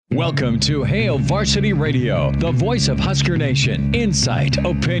Welcome to Hail Varsity Radio, the voice of Husker Nation. Insight,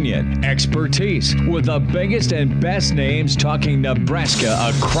 opinion, expertise, with the biggest and best names talking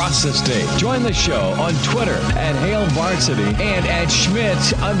Nebraska across the state. Join the show on Twitter at Hail Varsity and at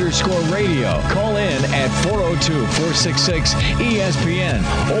Schmitz_radio. Call in at 402-466-ESPN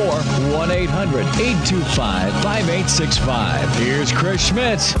or 1-800-825-5865. Here's Chris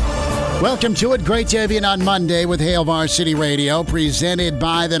Schmitz. Welcome to it. Great to have you in on Monday with Hail Varsity Radio, presented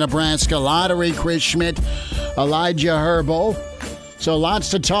by the Nebraska Lottery. Chris Schmidt, Elijah Herbal. So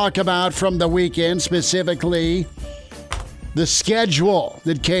lots to talk about from the weekend, specifically the schedule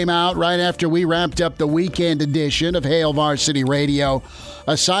that came out right after we wrapped up the weekend edition of Hail Varsity Radio.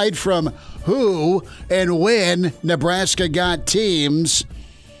 Aside from who and when Nebraska got teams,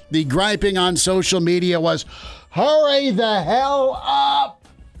 the griping on social media was, hurry the hell up.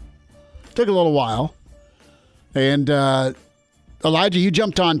 Took a little while. And Elijah, you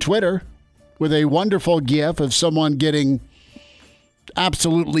jumped on Twitter with a wonderful gif of someone getting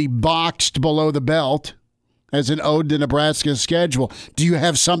absolutely boxed below the belt as an ode to Nebraska's schedule. Do you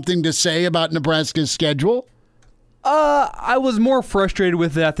have something to say about Nebraska's schedule? I was more frustrated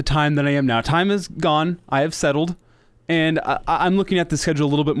with it at the time than I am now. Time is gone. I have settled. And I'm looking at the schedule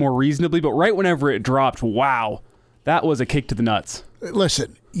a little bit more reasonably. But right whenever it dropped, wow, that was a kick to the nuts.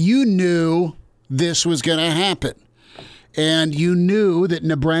 Listen, you knew this was going to happen. And you knew that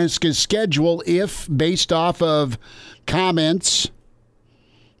Nebraska's schedule, if based off of comments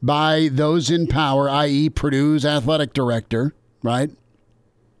by those in power, i.e. Purdue's athletic director, right?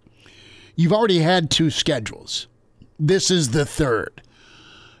 You've already had two schedules. This is the third.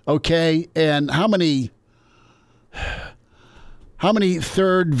 Okay? And how many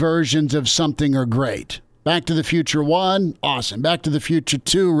third versions of something are great? Back to the Future 1, awesome. Back to the Future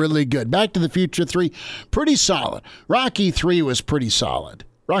 2, really good. Back to the Future 3, pretty solid. Rocky 3 was pretty solid.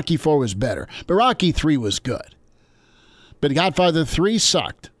 Rocky 4 was better, but Rocky 3 was good. But Godfather 3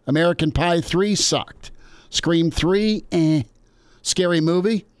 sucked. American Pie 3 sucked. Scream 3, Scary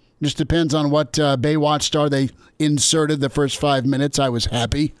Movie. Just depends on what Baywatch star they inserted the first 5 minutes. I was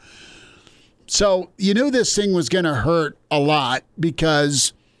happy. So you knew this thing was going to hurt a lot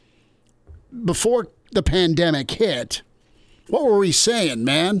because before the pandemic hit, what were we saying,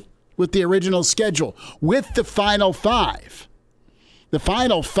 man, with the original schedule, with the Final Five? The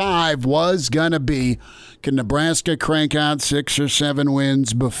Final Five was going to be, can Nebraska crank out 6 or 7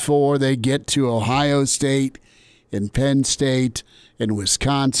 wins before they get to Ohio State and Penn State and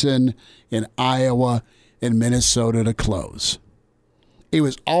Wisconsin and Iowa and Minnesota to close? It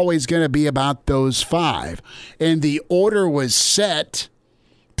was always going to be about those 5. And the order was set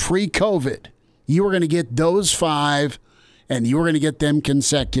pre-COVID. You were going to get those 5, and you were going to get them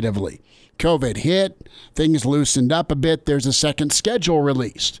consecutively. COVID hit. Things loosened up a bit. There's a second schedule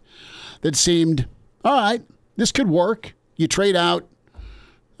released that seemed, all right, this could work. You trade out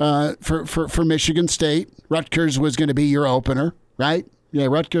for Michigan State. Rutgers was going to be your opener, right? Yeah,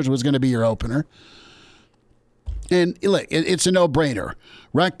 Rutgers was going to be your opener. And look, it's a no-brainer.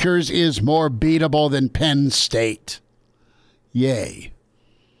 Rutgers is more beatable than Penn State. Yay.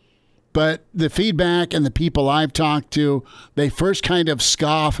 But the feedback and the people I've talked to, they first kind of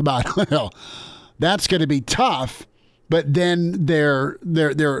scoff about, well, that's going to be tough. But then their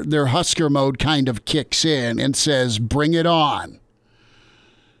Husker mode kind of kicks in and says, bring it on.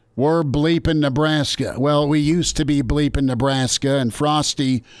 We're bleeping Nebraska. Well, we used to be bleeping Nebraska, and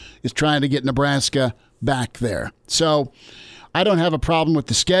Frosty is trying to get Nebraska back there. So I don't have a problem with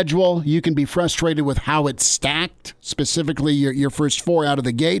the schedule. You can be frustrated with how it's stacked, specifically your first 4 out of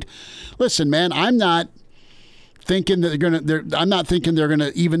the gate. Listen, man, I'm not thinking that they're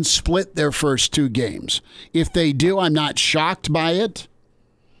gonna even split their first 2 games. If they do, I'm not shocked by it.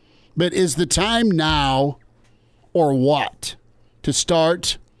 But is the time now or what to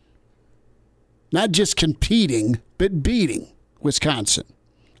start not just competing, but beating Wisconsin,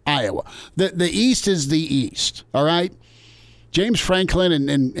 Iowa? The East is the East, all right? James Franklin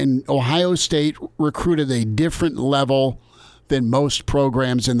and Ohio State recruited a different level than most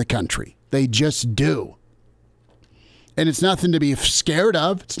programs in the country. They just do. And it's nothing to be scared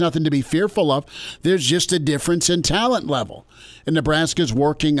of. It's nothing to be fearful of. There's just a difference in talent level. And Nebraska's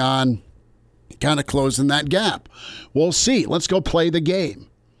working on kind of closing that gap. We'll see. Let's go play the game.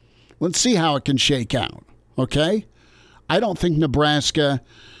 Let's see how it can shake out, okay? I don't think Nebraska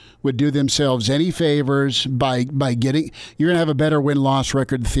would do themselves any favors by getting – you're going to have a better win-loss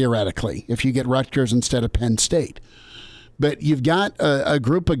record theoretically if you get Rutgers instead of Penn State. But you've got a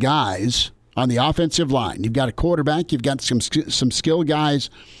group of guys on the offensive line. You've got a quarterback. You've got some skill guys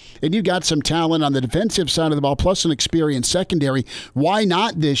and you've got some talent on the defensive side of the ball, plus an experienced secondary. Why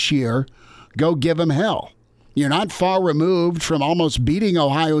not this year go give them hell? You're not far removed from almost beating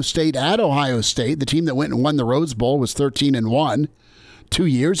Ohio State at Ohio State. The team that went and won the Rose Bowl was 13-1 2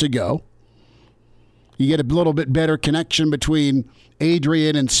 years ago. You get a little bit better connection between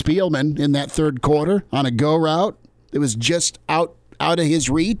Adrian and Spielman in that third quarter on a go route. It was just out of his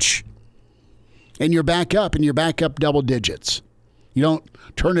reach. And you're back up, and you're back up double digits. You don't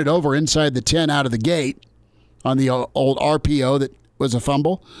turn it over inside the 10 out of the gate on the old RPO that was a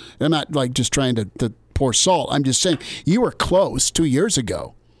fumble. I'm not like just trying to pour salt. I'm just saying you were close 2 years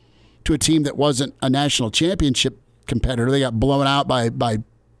ago to a team that wasn't a national championship competitor. They got blown out by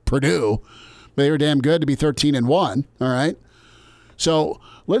Purdue. But they were damn good to be 13-1, all right? So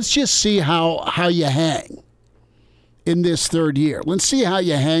let's just see how you hang in this third year. Let's see how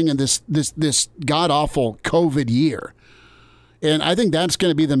you hang in this god-awful COVID year. And I think that's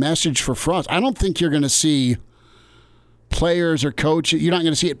going to be the message for Frost. I don't think you're going to see players or coaches. You're not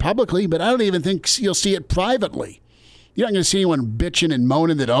going to see it publicly, but I don't even think you'll see it privately. You're not going to see anyone bitching and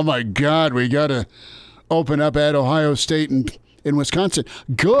moaning that, oh, my God, we got to open up at Ohio State and in Wisconsin.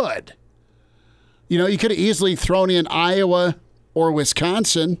 Good. You know, you could have easily thrown in Iowa or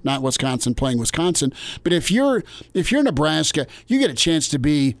Wisconsin, not Wisconsin playing Wisconsin, but if you're Nebraska, you get a chance to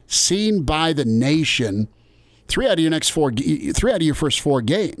be seen by the nation three out of your first 4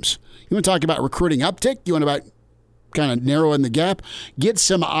 games. You want to talk about recruiting uptick? You want about kind of narrowing the gap? Get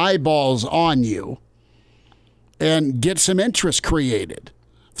some eyeballs on you and get some interest created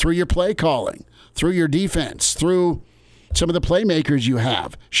through your play calling, through your defense, through some of the playmakers you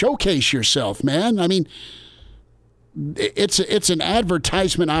have. Showcase yourself, man. I mean, it's an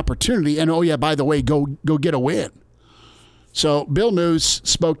advertisement opportunity. And, oh, yeah, by the way, go get a win. So Bill Moose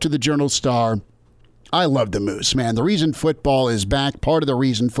spoke to the Journal-Star. I love the Moose, man. The reason football is back, part of the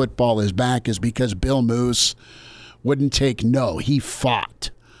reason football is back is because Bill Moose wouldn't take no. He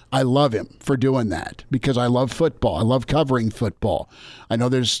fought. I love him for doing that because I love football. I love covering football. I know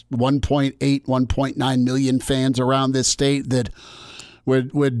there's 1.8, 1.9 million fans around this state that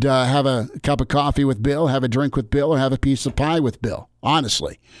would have a cup of coffee with Bill, have a drink with Bill, or have a piece of pie with Bill,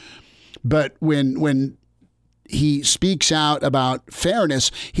 honestly. But when he speaks out about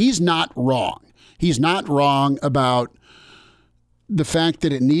fairness, he's not wrong. He's not wrong about the fact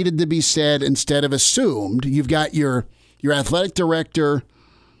that it needed to be said instead of assumed. You've got your athletic director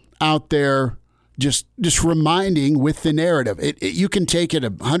out there just reminding with the narrative. You can take it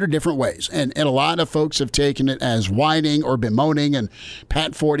 100 different ways. And a lot of folks have taken it as whining or bemoaning, and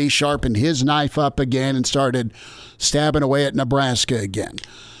Pat Forty sharpened his knife up again and started stabbing away at Nebraska again.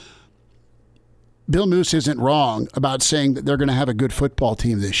 Bill Moose isn't wrong about saying that they're going to have a good football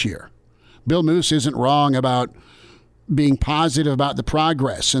team this year. Bill Moose isn't wrong about being positive about the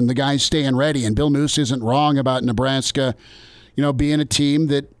progress and the guys staying ready. And Bill Moose isn't wrong about Nebraska, being a team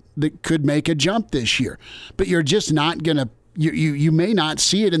that could make a jump this year. But you're just not going to, you may not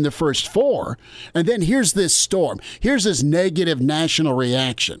see it in the first 4. And then here's this storm. Here's this negative national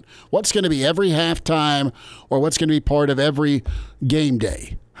reaction. What's going to be every halftime or what's going to be part of every game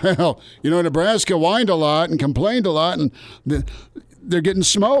day? Well, Nebraska whined a lot and complained a lot, and they're getting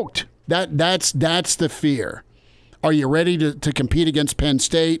smoked. That's the fear. Are you ready to compete against Penn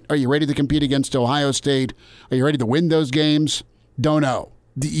State? Are you ready to compete against Ohio State? Are you ready to win those games? Don't know.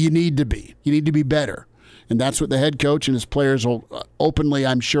 You need to be. You need to be better. And that's what the head coach and his players will openly,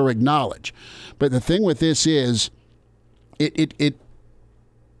 I'm sure, acknowledge. But the thing with this is the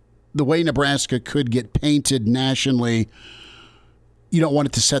way Nebraska could get painted nationally, you don't want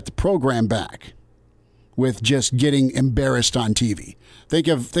it to set the program back with just getting embarrassed on TV. Think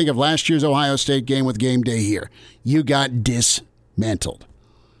of last year's Ohio State game with game day here. You got dismantled.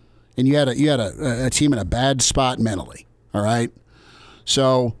 And you had a team in a bad spot mentally, all right?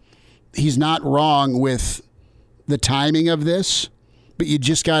 So he's not wrong with the timing of this, but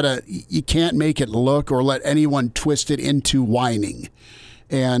you can't make it look or let anyone twist it into whining.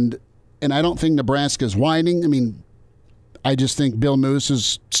 And I don't think Nebraska's whining. I mean, I just think Bill Moose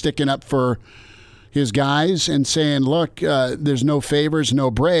is sticking up for his guys and saying, look, there's no favors,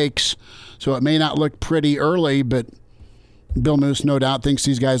 no breaks, so it may not look pretty early, but Bill Moose no doubt thinks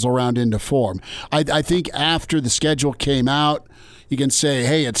these guys will round into form. I think after the schedule came out, you can say,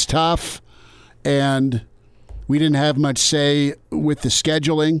 hey, it's tough, and we didn't have much say with the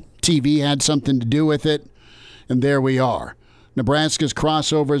scheduling. TV had something to do with it, and there we are. Nebraska's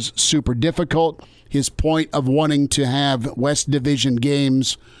crossover's super difficult. His point of wanting to have West Division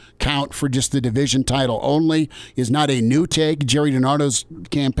games count for just the division title only is not a new take. Jerry DiNardo's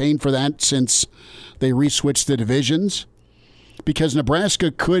campaigned for that since they re-switched the divisions. because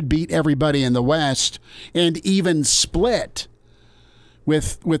Nebraska could beat everybody in the West and even split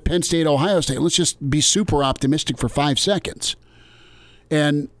with Penn State, Ohio State. Let's just be super optimistic for 5 seconds.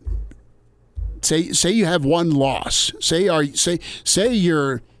 And say you have one loss. Say you're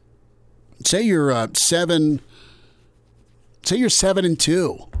 7-2.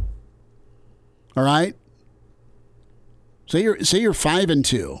 All right? Say you're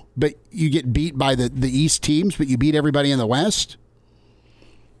 5-2, but you get beat by the East teams, but you beat everybody in the West.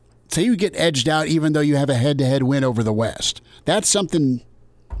 Say you get edged out even though you have a head-to-head win over the West. That's something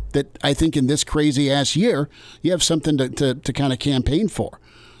that I think in this crazy-ass year, you have something to kind of campaign for.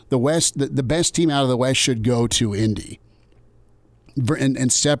 The West, the best team out of the West should go to Indy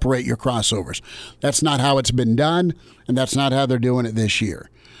and separate your crossovers. That's not how it's been done, and that's not how they're doing it this year.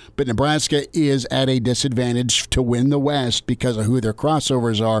 But Nebraska is at a disadvantage to win the West because of who their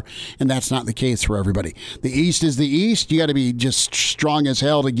crossovers are, and that's not the case for everybody. The East is the East. You got to be just strong as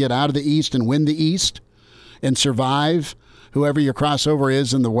hell to get out of the East and win the East and survive whoever your crossover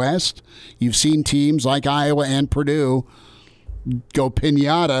is in the West. You've seen teams like Iowa and Purdue go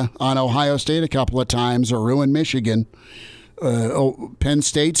piñata on Ohio State a couple of times or ruin Michigan. Penn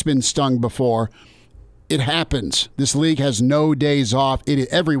State's been stung before. It happens. This league has no days off.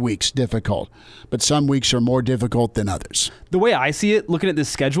 Every week's difficult, but some weeks are more difficult than others. The way I see it, looking at this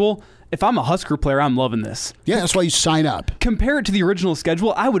schedule, if I'm a Husker player, I'm loving this. Yeah, that's why you sign up. Compare it to the original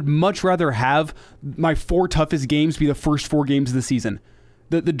schedule, I would much rather have my 4 toughest games be the first 4 games of the season.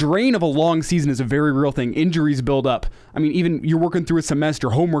 The drain of a long season is a very real thing. Injuries build up. I mean, even you're working through a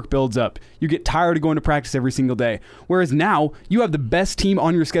semester, homework builds up. You get tired of going to practice every single day. Whereas now, you have the best team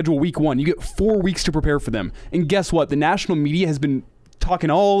on your schedule week 1. You get 4 weeks to prepare for them. And guess what? The national media has been talking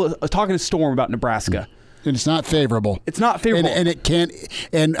a storm about Nebraska. And it's not favorable. It's not favorable. And it can't.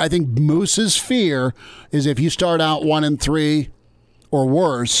 And I think Moose's fear is if you start out 1-3 or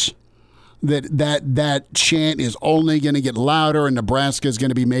worse, that chant is only going to get louder and Nebraska is going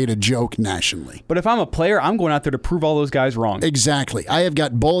to be made a joke nationally. But if I'm a player, I'm going out there to prove all those guys wrong. Exactly. I have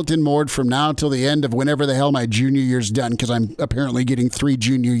got bulletin board from now until the end of whenever the hell my junior year's done, because I'm apparently getting 3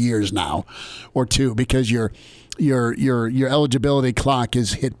 junior years now, or 2, because your eligibility clock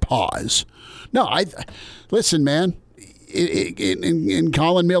is hit pause. No, listen, man. And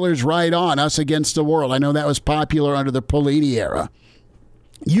Colin Miller's right on, us against the world. I know that was popular under the Pelini era.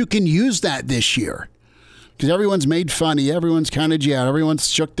 You can use that this year because everyone's made fun of you. Everyone's counted you out. Everyone's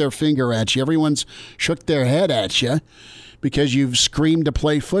shook their finger at you. Everyone's shook their head at you because you've screamed to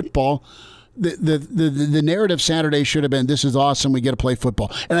play football. The narrative Saturday should have been, this is awesome, we get to play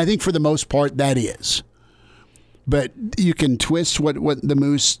football. And I think for the most part that is. But you can twist what the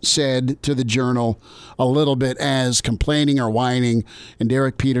Moose said to the Journal a little bit as complaining or whining, and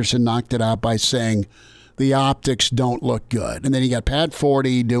Derek Peterson knocked it out by saying, the optics don't look good. And then you got Pat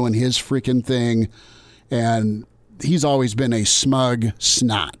Forty doing his freaking thing, and he's always been a smug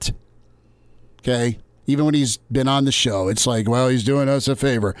snot. Okay? Even when he's been on the show, it's like, well, he's doing us a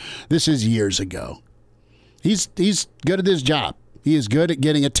favor. This is years ago. He's good at his job. He is good at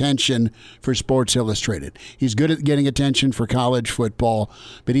getting attention for Sports Illustrated. He's good at getting attention for college football,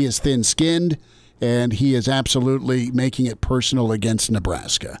 but he is thin-skinned, and he is absolutely making it personal against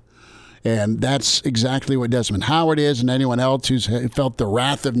Nebraska. And that's exactly what Desmond Howard is, and anyone else who's felt the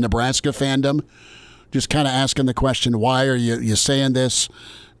wrath of Nebraska fandom, just kind of asking the question, why are you saying this?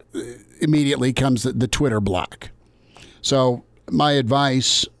 Immediately comes the Twitter block. So my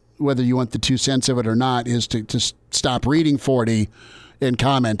advice, whether you want the 2 cents of it or not, is to stop reading 40 and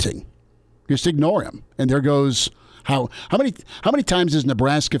commenting. Just ignore him. And there goes how many times has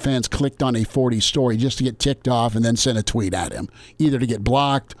Nebraska fans clicked on a 40 story just to get ticked off and then send a tweet at him, either to get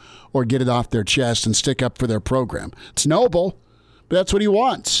blocked or get it off their chest and stick up for their program. It's noble, but that's what he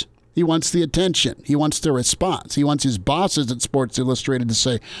wants. He wants the attention. He wants the response. He wants his bosses at Sports Illustrated to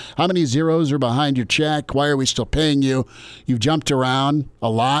say, how many zeros are behind your check? Why are we still paying you? You've jumped around a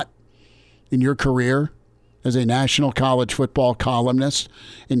lot in your career as a national college football columnist,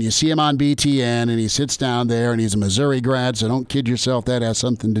 and you see him on BTN, and he sits down there, and he's a Missouri grad, so don't kid yourself, that has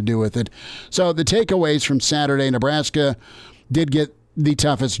something to do with it. So the takeaways from Saturday, Nebraska did get the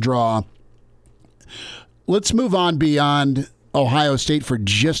toughest draw. Let's move on beyond Ohio State for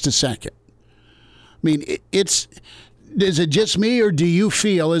just a second. I mean, is it just me, or do you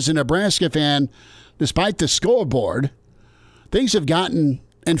feel as a Nebraska fan, despite the scoreboard, things have gotten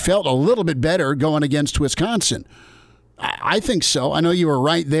and felt a little bit better going against Wisconsin? I think so. I know you were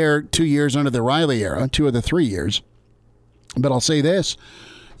right there 2 years under the Riley era, 2 of the 3 years. But I'll say this.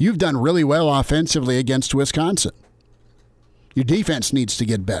 You've done really well offensively against Wisconsin. Your defense needs to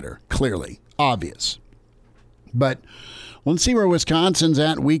get better, clearly, obvious. But Let's see where Wisconsin's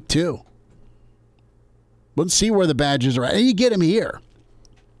at week 2. Let's see where the Badgers are at. And you get them here.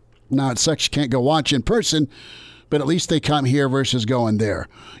 Now, it sucks you can't go watch in person, but at least they come here versus going there.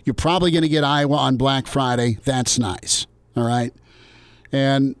 You're probably going to get Iowa on Black Friday. That's nice. All right?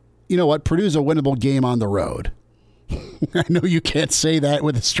 And you know what? Purdue's a winnable game on the road. I know you can't say that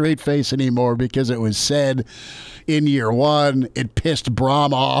with a straight face anymore because it was said in year 1. It pissed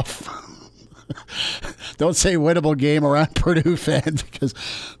Brom off. Don't say winnable game around Purdue fans because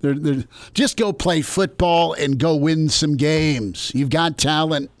they're just go play football and go win some games. You've got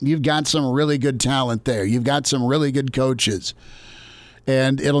talent. You've got some really good talent there. You've got some really good coaches.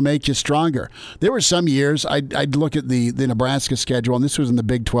 And it'll make you stronger. There were some years I'd look at the Nebraska schedule, and this was in the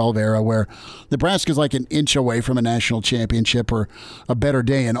Big 12 era, where Nebraska's like an inch away from a national championship, or a better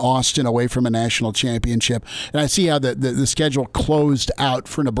day in Austin away from a national championship. And I see how the schedule closed out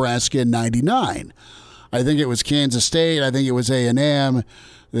for Nebraska in '99. I think it was Kansas State. I think it was A&M.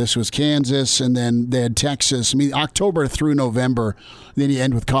 This was Kansas, and then they had Texas. I mean, October through November, then you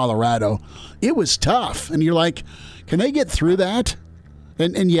end with Colorado. It was tough, and you're like, can they get through that?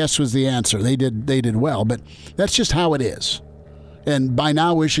 And yes was the answer. They did well, but that's just how it is. And by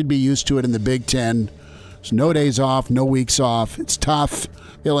now we should be used to it in the Big Ten. There's no days off, no weeks off. It's tough.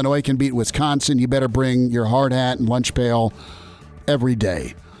 Illinois can beat Wisconsin. You better bring your hard hat and lunch pail every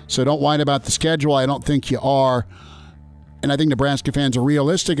day. So don't whine about the schedule. I don't think you are. And I think Nebraska fans are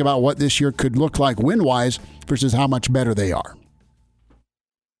realistic about what this year could look like win-wise versus how much better they are.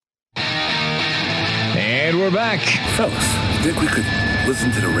 And we're back. Fellas, think we could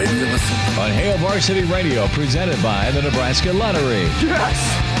listen to the radio on Hail Varsity Radio, presented by the Nebraska Lottery.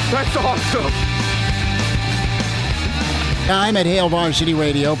 Yes! That's awesome! Time at Hail Varsity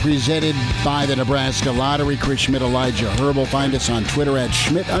Radio, presented by the Nebraska Lottery. Chris Schmidt, Elijah Herbal. Find us on Twitter at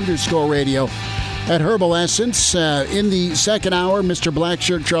Schmidt_radio, at Herbal Essence. In the second hour, Mr.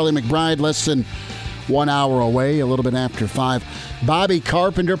 Blackshirt, Charlie McBride, less than 1 hour away, a little bit after 5. Bobby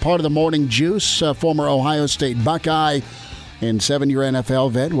Carpenter, part of the Morning Juice, former Ohio State Buckeye and 7-year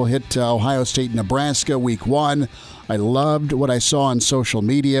NFL vet, will hit Ohio State, Nebraska, week 1. I loved what I saw on social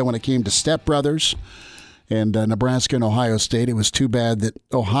media when it came to Step Brothers and Nebraska and Ohio State. It was too bad that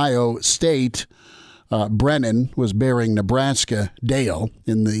Ohio State, Brennan, was burying Nebraska, Dale,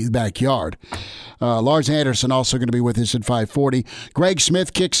 in the backyard. Lars Anderson also going to be with us at 5:40. Greg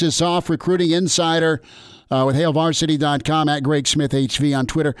Smith kicks us off, recruiting insider with HailVarsity.com, at Greg Smith HV on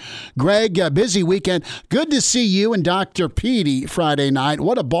Twitter. Greg, busy weekend. Good to see you and Dr. Petey Friday night.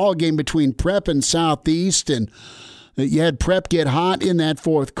 What a ball game between Prep and Southeast. And you had Prep get hot in that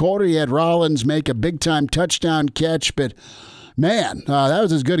fourth quarter. You had Rollins make a big-time touchdown catch. But, man, that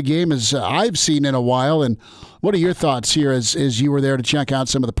was as good a game as I've seen in a while. And what are your thoughts here as you were there to check out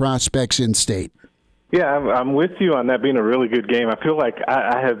some of the prospects in state? Yeah, I'm with you on that being a really good game. I feel like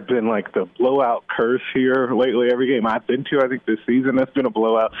I have been like the blowout curse here lately. Every game I've been to, I think this season, that's been a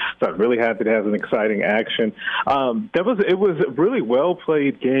blowout. So I'm really happy it has an exciting action. It was a really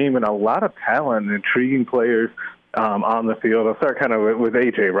well-played game and a lot of talent and intriguing players on the field. I'll start kind of with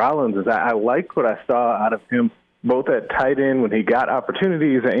A.J. Rollins. I liked what I saw out of him, both at tight end when he got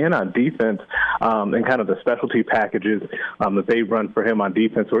opportunities and on defense, and kind of the specialty packages that they run for him on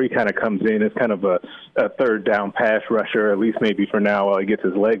defense, where he kind of comes in as kind of a third down pass rusher, at least maybe for now, while he gets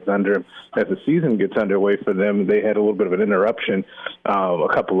his legs under him. As the season gets underway for them, they had a little bit of an interruption a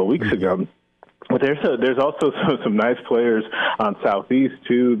couple of weeks ago. But there's also some nice players on Southeast,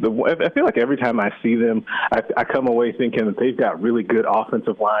 too. I feel like every time I see them, I come away thinking that they've got really good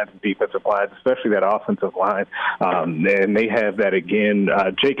offensive lines and defensive lines, especially that offensive line. And they have that again.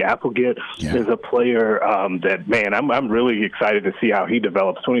 Jake Applegate is a player that, man, I'm really excited to see how he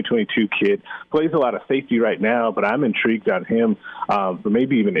develops. 2022 kid, plays a lot of safety right now, but I'm intrigued on him for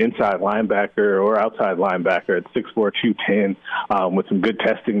maybe even inside linebacker or outside linebacker at 6'4", 210, with some good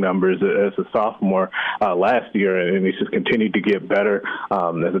testing numbers as a sophomore last year, and he's just continued to get better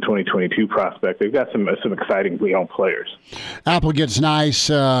as a 2022 prospect. They've got some exciting young players. Applegate's nice.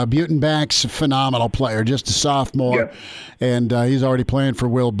 Butenbach's a phenomenal player, just a sophomore, and he's already playing for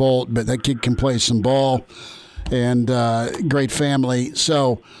Will Bolt, but that kid can play some ball, and great family.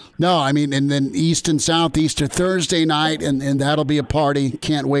 So, no, I mean, and then East and Southeast are Thursday night, and that'll be a party.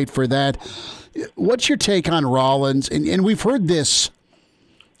 Can't wait for that. What's your take on Rollins? And we've heard this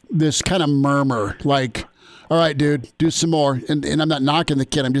kind of murmur, like, all right, dude, do some more. And I'm not knocking the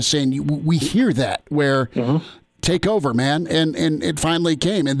kid. I'm just saying we hear that where take over, man. And it finally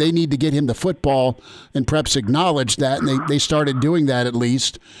came, and they need to get him the football, and Preps acknowledged that, and they started doing that at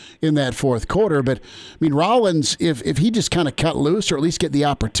least in that fourth quarter. But, I mean, Rollins, if he just kind of cut loose or at least get the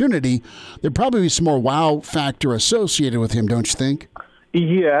opportunity, there'd probably be some more wow factor associated with him, don't you think?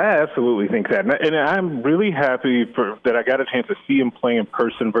 Yeah, I absolutely think that. And I'm really happy that I got a chance to see him play in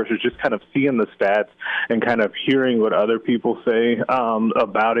person versus just kind of seeing the stats and kind of hearing what other people say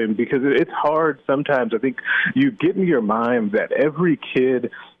about him, because it's hard sometimes. I think you get in your mind that every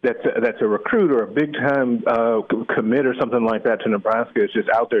kid that's a recruit or a big-time commit or something like that to Nebraska is just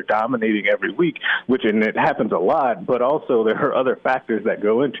out there dominating every week, and it happens a lot, but also there are other factors that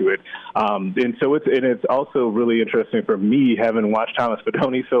go into it. And so it's also really interesting for me, having watched Thomas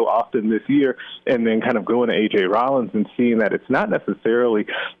Fidone so often this year, and then kind of going to A.J. Rollins and seeing that it's not necessarily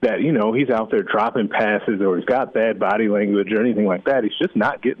that, he's out there dropping passes or he's got bad body language or anything like that. He's just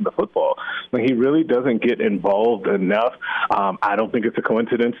not getting the football. Like, he really doesn't get involved enough. I don't think it's a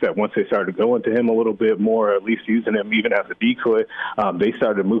coincidence that once they started going to him a little bit more, or at least using him even as a decoy, they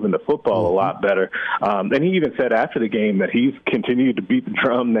started moving the football a lot better. And he even said after the game that he's continued to beat the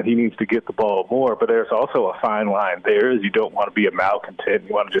drum that he needs to get the ball more, but there's also a fine line there. Is you don't want to be a malcontent.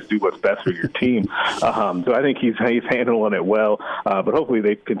 You want to just do what's best for your team. So I think he's handling it well, but hopefully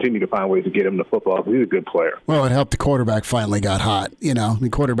they continue to find ways to get him the football, because he's a good player. Well, it helped the quarterback finally got hot. The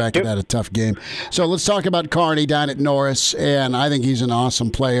quarterback had a tough game. So let's talk about Carney down at Norris, and I think he's an awesome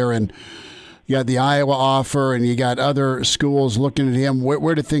player. And you got the Iowa offer, and you got other schools looking at him.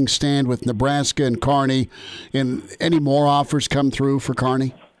 Where do things stand with Nebraska and Carney? And any more offers come through for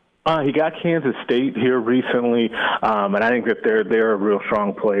Carney? He got Kansas State here recently, and I think that they're a real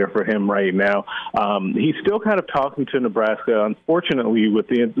strong player for him right now. He's still kind of talking to Nebraska. Unfortunately, with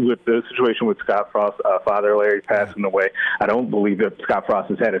the situation with Scott Frost's father, Larry, passing away, I don't believe that Scott Frost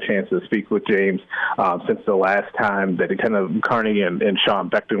has had a chance to speak with James since the last time that Carney and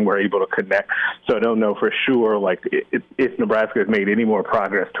Sean Beckton were able to connect. So I don't know for sure, if Nebraska has made any more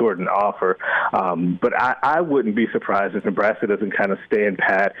progress toward an offer. But I wouldn't be surprised if Nebraska doesn't kind of stand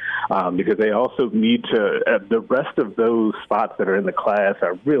pat. Because they also need to the rest of those spots that are in the class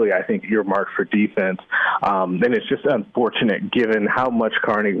are really, I think, earmarked for defense. And it's just unfortunate given how much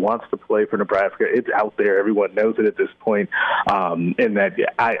Carney wants to play for Nebraska. It's out there. Everyone knows it at this point. And that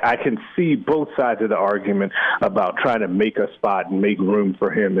I can see both sides of the argument about trying to make a spot and make room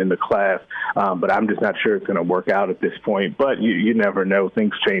for him in the class. But I'm just not sure it's going to work out at this point. But you never know.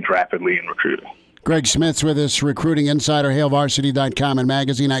 Things change rapidly in recruiting. Greg Smith's with us, recruiting insider, HailVarsity.com and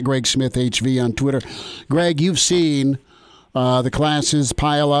magazine, at Greg Smith HV on Twitter. Greg, you've seen the classes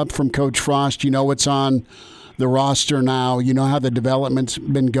pile up from Coach Frost. You know what's on the roster now. You know how the development's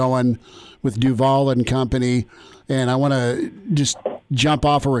been going with Duval and company. And I want to just jump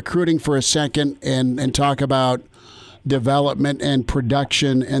off of recruiting for a second and talk about development and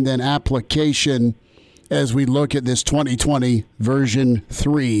production and then application as we look at this 2020 version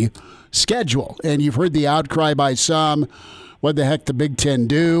 3 schedule. And you've heard the outcry by some, what the heck the Big Ten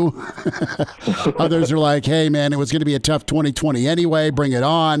do? Others are like, hey, man, it was going to be a tough 2020 anyway. Bring it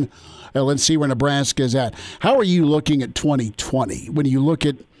on. Let's see where Nebraska is at. How are you looking at 2020 when you look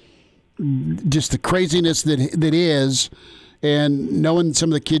at just the craziness that is, and knowing some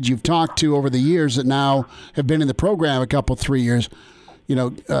of the kids you've talked to over the years that now have been in the program a couple, 3 years?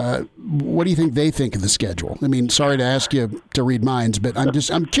 What do you think they think of the schedule? I mean, sorry to ask you to read minds, but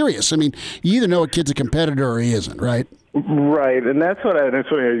I'm curious. I mean, you either know a kid's a competitor or he isn't, right? Right, and that's what I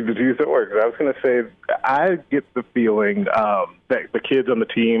use at work. I was going to say, I get the feeling that the kids on the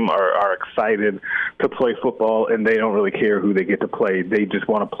team are excited to play football, and they don't really care who they get to play. They just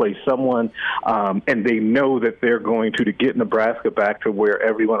want to play someone, and they know that they're going to get Nebraska back to where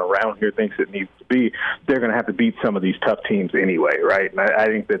everyone around here thinks it needs to be. They're going to have to beat some of these tough teams anyway, right? And I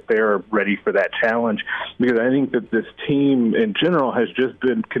think that they're ready for that challenge, because I think that this team in general has just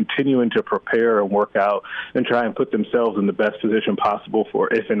been continuing to prepare and work out and try and put themselves in the best position possible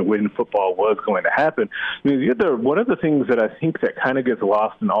for if and when football was going to happen. I mean, one of the things that I think that kind of gets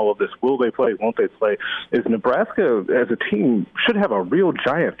lost in all of this, will they play, won't they play, is Nebraska as a team should have a real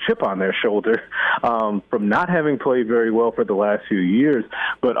giant chip on their shoulder from not having played very well for the last few years.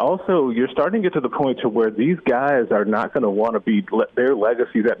 But also, you're starting to get to the point to where these guys are not going to want to let their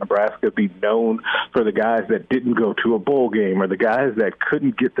legacies at Nebraska be known for the guys that didn't go to a bowl game or the guys that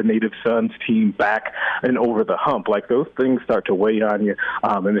couldn't get the Native Sons team back and over the hump. Like, those things start to weigh on you,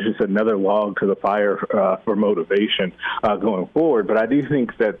 and it's just another log to the fire for motivation going forward. But I do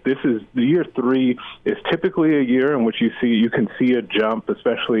think that this is year 3 is typically a year in which you can see a jump,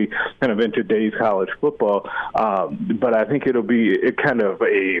 especially kind of in today's college football. But I think it'll be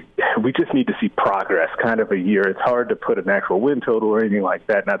we just need to see progress kind of a year. It's hard to put an actual win total or anything like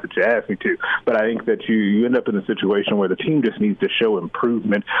that, not that you asked me to, but I think that you end up in a situation where the team just needs to show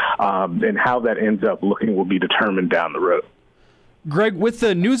improvement, and how that ends up looking will be determined down the road. Greg, with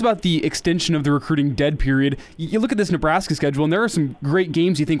the news about the extension of the recruiting dead period, you look at this Nebraska schedule, and there are some great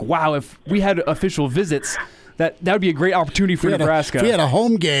games. You think, wow, if we had official visits, that would be a great opportunity for Nebraska. If we had a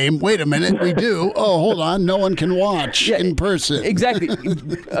home game, wait a minute, we do. Oh, hold on, no one can watch in person. Exactly.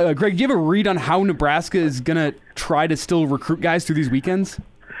 Greg, do you have a read on how Nebraska is going to try to still recruit guys through these weekends?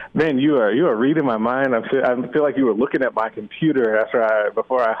 Man, you are reading my mind. I feel like you were looking at my computer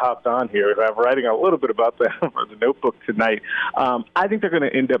before I hopped on here. I'm writing a little bit about that for the notebook tonight. I think they're going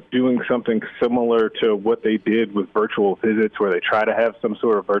to end up doing something similar to what they did with virtual visits, where they try to have some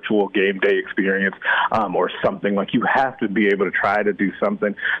sort of virtual game day experience, or something. Like, you have to be able to try to do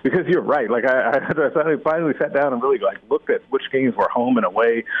something, because you're right. Like, I finally sat down and really looked at which games were home and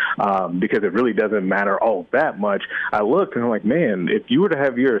away, because it really doesn't matter all that much. I looked and I'm like, man, if you were to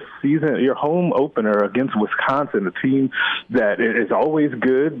have your home opener against Wisconsin, a team that is always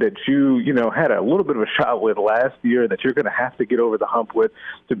good, that you had a little bit of a shot with last year, that you're going to have to get over the hump with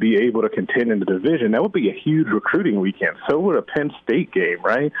to be able to contend in the division, that would be a huge recruiting weekend. So would a Penn State game,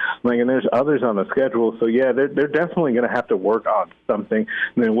 right? And there's others on the schedule. So yeah, they're definitely going to have to work on something.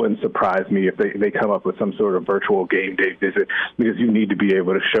 And it wouldn't surprise me if they come up with some sort of virtual game day visit, because you need to be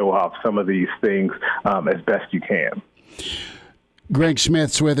able to show off some of these things as best you can. Greg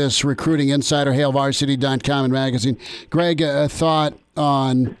Smith's with us, recruiting insider, HailVarsity.com and magazine. Greg, a thought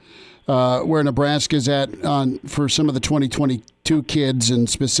on where Nebraska's at for some of the 2022 kids, and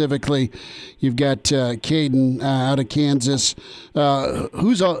specifically, you've got Caden out of Kansas.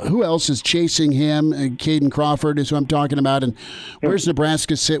 Who else is chasing him? Caden Crawford is who I'm talking about. And where's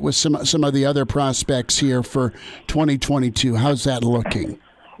Nebraska sit with some of the other prospects here for 2022? How's that looking?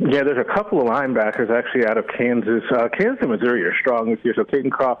 Yeah, there's a couple of linebackers actually out of Kansas. Kansas and Missouri are strong this year. So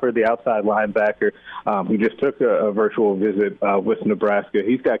Caden Crawford, the outside linebacker, who just took a virtual visit with Nebraska.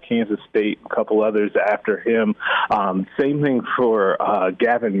 He's got Kansas State, a couple others after him. Same thing for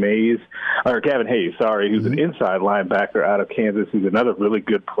Gavin Hayes, who's an inside linebacker out of Kansas. He's another really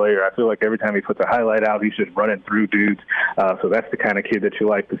good player. I feel like every time he puts a highlight out, he's just running through dudes. So that's the kind of kid that you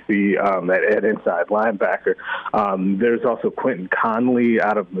like to see, that inside linebacker. There's also Quentin Conley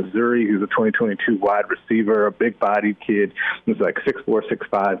out of Missouri, who's a 2022 wide receiver, a big-bodied kid. He's like 6'4",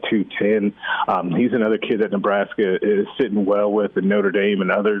 6'5", 210. He's another kid that Nebraska is sitting well with, and Notre Dame and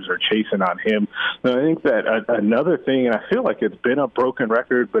others are chasing on him. So I think that another thing, and I feel like it's been a broken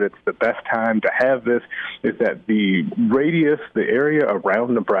record, but it's the best time to have this, is that the radius, the area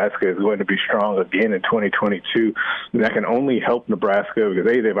around Nebraska is going to be strong again in 2022. And that can only help Nebraska, because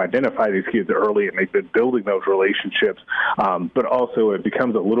they've identified these kids early and they've been building those relationships. But also it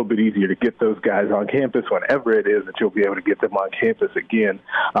becomes a little bit easier to get those guys on campus whenever it is that you'll be able to get them on campus again.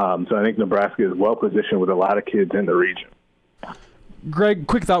 So I think Nebraska is well positioned with a lot of kids in the region. Greg,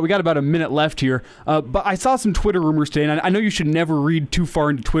 quick thought. We got about a minute left here, but I saw some Twitter rumors today, and I know you should never read too far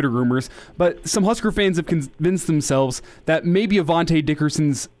into Twitter rumors, but some Husker fans have convinced themselves that maybe Avante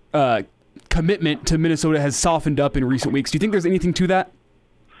Dickerson's commitment to Minnesota has softened up in recent weeks. Do you think there's anything to that?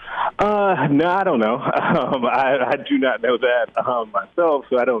 No, I don't know. I do not know that myself,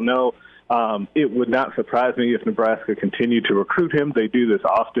 so I don't know. It would not surprise me if Nebraska continued to recruit him. They do this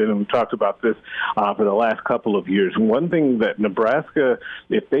often, and we've talked about this for the last couple of years. One thing that Nebraska,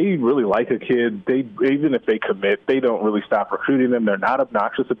 if they really like a kid, even if they commit, they don't really stop recruiting them. They're not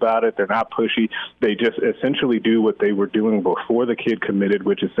obnoxious about it. They're not pushy. They just essentially do what they were doing before the kid committed,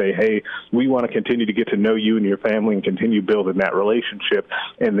 which is say, hey, we want to continue to get to know you and your family and continue building that relationship.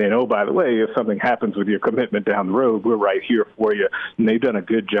 And then, oh, by the way, if something happens with your commitment down the road, we're right here for you. And they've done a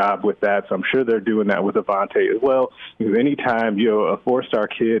good job with that. So I'm sure they're doing that with Avante as well. Because anytime you're a four-star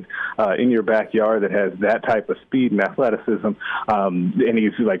kid in your backyard that has that type of speed and athleticism, and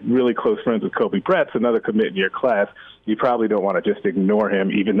he's like really close friends with Kobe Brett's another commit in your class, you probably don't want to just ignore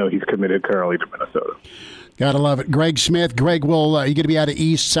him, even though he's committed currently to Minnesota. Gotta love it. Greg Smith. Greg, you going to be out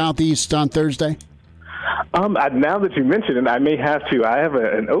of Southeast on Thursday? Now that you mention it, I may have to. I have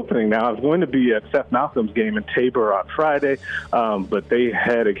an opening now. I was going to be at Seth Malcolm's game in Tabor on Friday, but they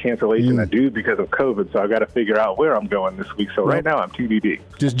had a cancellation due because of COVID, so I got to figure out where I'm going this week. So right now I'm TBD.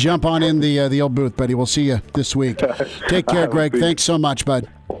 Just jump on in the old booth, buddy. We'll see you this week. Take care, Greg. Thanks so much, bud.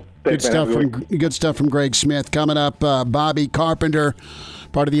 Good stuff from Greg Smith. Coming up, Bobby Carpenter,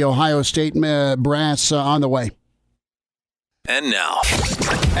 part of the Ohio State brass on the way. And now,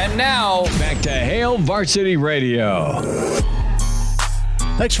 back to Hail Varsity Radio.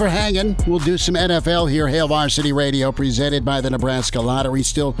 Thanks for hanging. We'll do some NFL here. Hail Varsity Radio, presented by the Nebraska Lottery.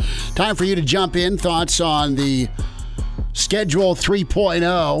 Still time for you to jump in. Thoughts on the Schedule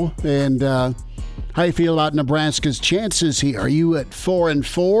 3.0 and how you feel about Nebraska's chances here. Are you at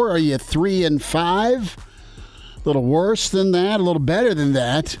 4-4? Are you 3-5? A little worse than that? A little better than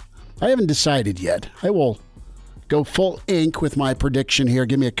that? I haven't decided yet. I will go full ink with my prediction here.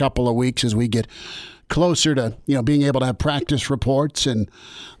 Give me a couple of weeks as we get closer to being able to have practice reports and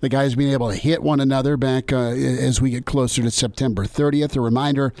the guys being able to hit one another back as we get closer to September 30th. A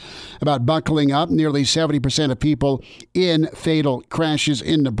reminder about buckling up. Nearly 70% of people in fatal crashes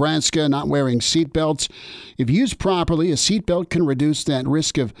in Nebraska not wearing seatbelts. If used properly, a seatbelt can reduce that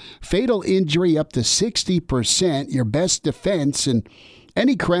risk of fatal injury up to 60%. Your best defense in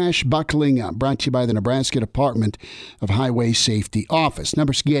any crash, buckling up. Brought to you by the Nebraska Department of Highway Safety Office.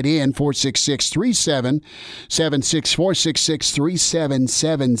 Numbers to get in, 466-3776,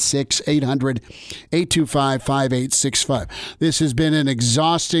 466-3776, 800-825-5865. This has been an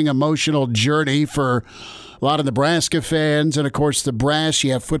exhausting, emotional journey for a lot of Nebraska fans. And, of course, the brass.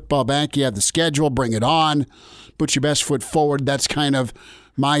 You have football back. You have the schedule. Bring it on. Put your best foot forward. That's kind of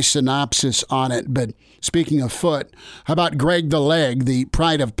my synopsis on it. But speaking of foot, how about Greg the Leg, the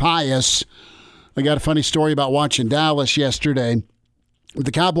pride of Pius? I got a funny story about watching Dallas yesterday.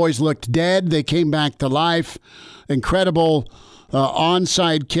 The Cowboys looked dead. They came back to life. Incredible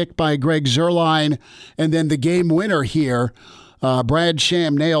onside kick by Greg Zuerlein. And then the game winner here. Brad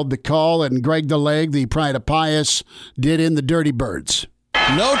Sham nailed the call, and Greg the Leg, the pride of Pius, did in the Dirty Birds.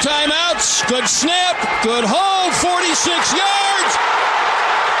 No timeouts. Good snap. Good hold. 46 yards.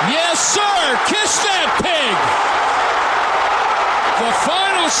 Yes, sir. Kiss that pig. The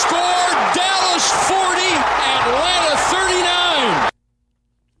final score, Dallas 40, Atlanta 39.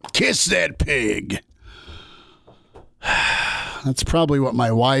 Kiss that pig. That's probably what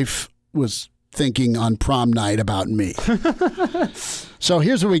my wife was thinking on prom night about me. So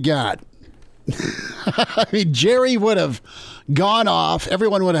here's what we got. I mean, Jerry would have gone off.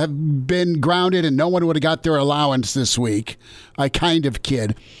 Everyone would have been grounded, and no one would have got their allowance this week. I kind of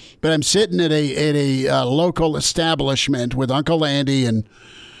kid. But I'm sitting at a local establishment with Uncle Andy and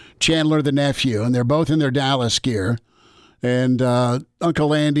Chandler, the nephew, and they're both in their Dallas gear. And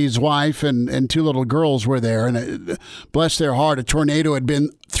Uncle Andy's wife and two little girls were there. And bless their heart, a tornado had been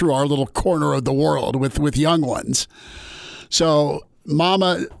through our little corner of the world with young ones. So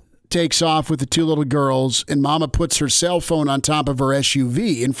Mama takes off with the two little girls, and Mama puts her cell phone on top of her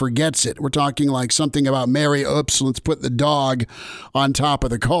SUV and forgets it. We're talking like something about Mary, oops, let's put the dog on top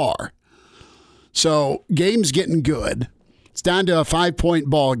of the car. So game's getting good. It's down to a 5-point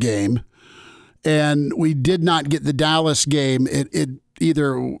ball game, and we did not get the Dallas game at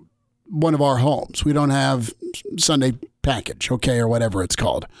either one of our homes. We don't have Sunday package, okay, or whatever it's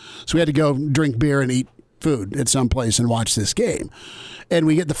called. So we had to go drink beer and eat food at some place and watch this game. And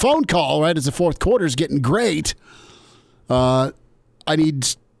we get the phone call right as the fourth quarter is getting great. Chris, I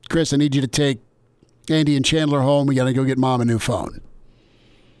need you to take Andy and Chandler home. We got to go get Mom a new phone.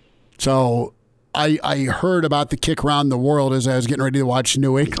 So I heard about the kick around the world as I was getting ready to watch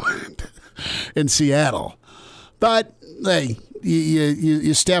New England in Seattle. But hey,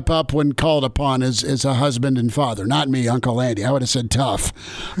 you step up when called upon as a husband and father. Not me, Uncle Andy. I would have said tough.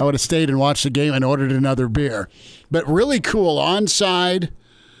 I would have stayed and watched the game and ordered another beer. But really cool onside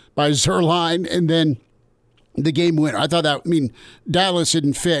by Zuerlein, and then the game winner. I thought that, Dallas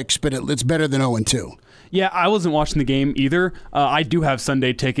didn't fix, but it's better than 0-2. Yeah, I wasn't watching the game either. I do have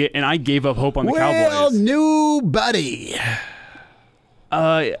Sunday ticket, and I gave up hope on the Cowboys. Well, new buddy.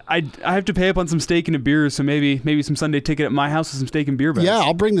 I have to pay up on some steak and a beer, so maybe some Sunday ticket at my house with some steak and beer bets. Yeah,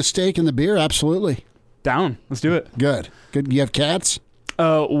 I'll bring the steak and the beer, absolutely. Down. Let's do it. Good. You have cats?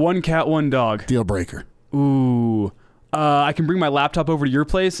 One cat, one dog. Deal breaker. Ooh. I can bring my laptop over to your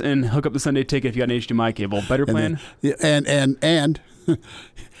place and hook up the Sunday ticket if you got an HDMI cable. Better plan? And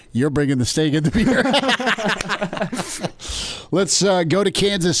you're bringing the steak and the beer. Let's go to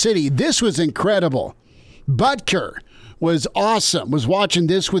Kansas City. This was incredible. Butker was awesome. Was watching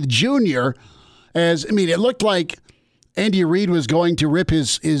this with Junior it looked like Andy Reid was going to rip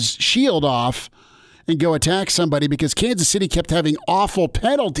his shield off and go attack somebody because Kansas City kept having awful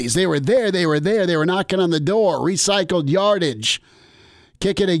penalties. They were there. They were knocking on the door. Recycled yardage.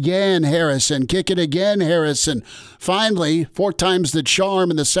 Kick it again, Harrison. Kick it again, Harrison. Finally, 4 times the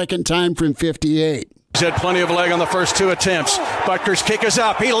charm and the second time from 58. He's had plenty of leg on the first 2 attempts. Butker's kick is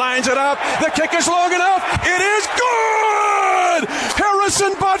up. He lines it up. The kick is long enough. It is good! good.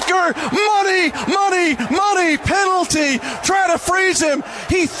 Harrison Butker, money, penalty. Try to freeze him.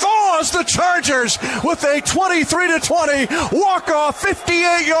 He thaws the Chargers with a 23-20 walk-off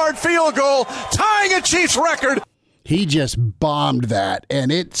 58-yard field goal, tying a Chiefs record. He just bombed that,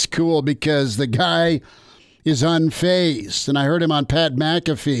 and it's cool because the guy is unfazed. And I heard him on Pat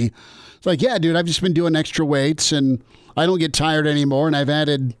McAfee. It's like, yeah, dude, I've just been doing extra weights, and I don't get tired anymore, and I've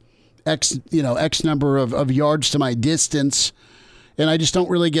added X number of yards to my distance, and I just don't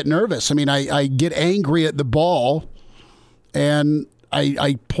really get nervous. I mean, I get angry at the ball, and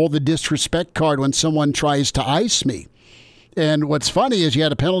I pull the disrespect card when someone tries to ice me. And what's funny is you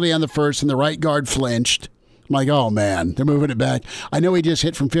had a penalty on the first, and the right guard flinched. I'm like, oh, man, they're moving it back. I know he just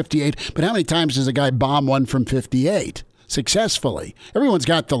hit from 58, but how many times does a guy bomb one from 58 successfully? Everyone's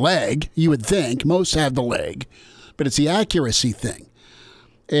got the leg, you would think. Most have the leg, but it's the accuracy thing.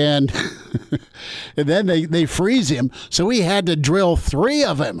 And and then they freeze him, so he had to drill 3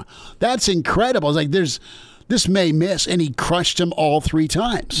 of them. That's incredible. It's like this may miss, and he crushed him all 3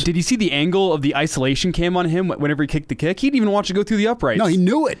 times. Did you see the angle of the isolation cam on hhim whenever he kicked the kick? He didn't even watch it go through the uprights. No, he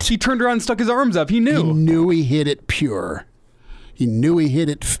knew it. He turned around and stuck his arms up. He knew. He knew he hit it pure. He knew he hit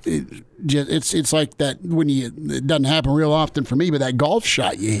it. It's like that it doesn't happen real often for me, but that golf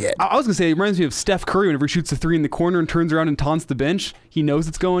shot you hit. I was going to say, it reminds me of Steph Curry whenever he shoots a 3 in the corner and turns around and taunts the bench. He knows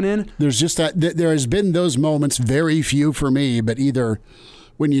it's going in. There's just that. There has been those moments, very few for me, but either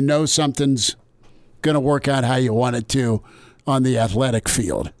when you know something's going to work out how you want it to on the athletic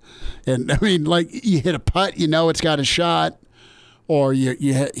field. And, I mean, like you hit a putt, you know it's got a shot, or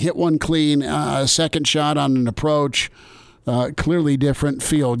you hit one clean, a second shot on an approach. Clearly different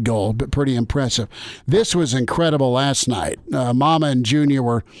field goal, but pretty impressive. This was incredible last night. Mama and Junior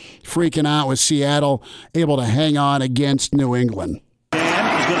were freaking out with Seattle, able to hang on against New England.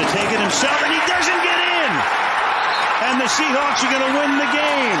 And he's going to take it himself, and he doesn't get in. And the Seahawks are going to win the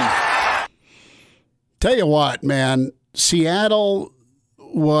game. Tell you what, man, Seattle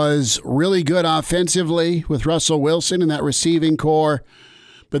was really good offensively with Russell Wilson and that receiving core,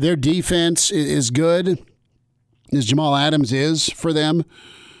 but their defense is good, as Jamal Adams is for them.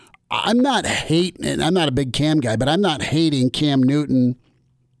 I'm not hating, and I'm not a big Cam guy, but I'm not hating Cam Newton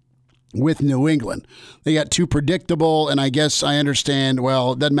with New England. They got too predictable, and I guess I understand,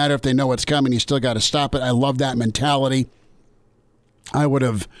 well, it doesn't matter if they know what's coming, you still got to stop it. I love that mentality. I would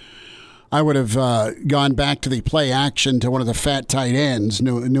have gone back to the play action to one of the fat tight ends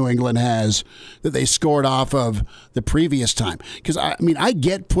New England has that they scored off of the previous time. Because, I mean, I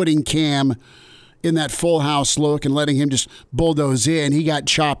get putting Cam in that full house look and letting him just bulldoze in. He got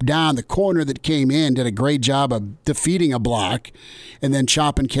chopped down. The corner that came in did a great job of defeating a block and then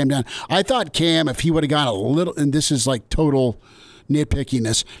chopping Cam down. I thought Cam, if he would have gone a little, and this is like total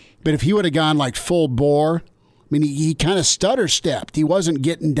nitpickiness, but if he would have gone like full bore, I mean, he kind of stutter stepped. He wasn't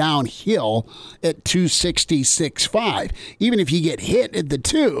getting downhill at 266.5. Even if you get hit at the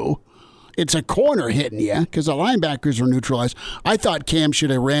 2, it's a corner hitting you because the linebackers were neutralized. I thought Cam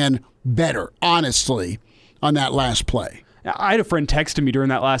should have ran better, honestly, on that last play. I had a friend texting me during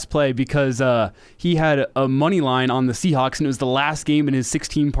that last play because he had a money line on the Seahawks, and it was the last game in his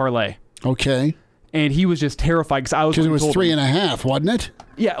 16 parlay. Okay. And he was just terrified because it was 3.5, wasn't it?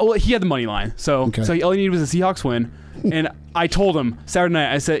 Yeah, well, he had the money line, so all he needed was a Seahawks win. And I told him Saturday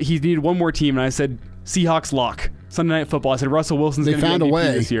night, I said he needed one more team, and I said Seahawks lock. Sunday Night Football, I said Russell Wilson's going to be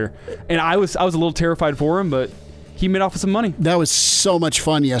MVP this year. And I was a little terrified for him, but he made off with some money. That was so much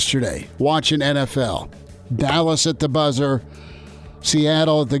fun yesterday, watching NFL. Dallas at the buzzer,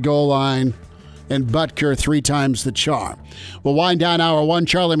 Seattle at the goal line, and Butker 3 times the charm. We'll wind down hour 1.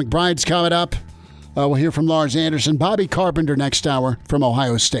 Charlie McBride's coming up. We'll hear from Lars Anderson. Bobby Carpenter next hour from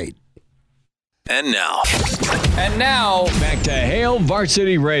Ohio State. And now, back to Hail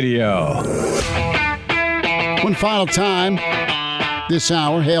Varsity Radio. One final time this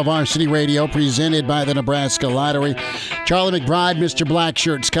hour, Hail Varsity Radio, presented by the Nebraska Lottery. Charlie McBride, Mr.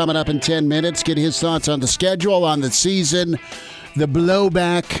 Blackshirt's coming up in 10 minutes. Get his thoughts on the schedule, on the season, the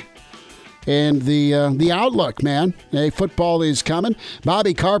blowback, and the outlook, man. Hey, football is coming.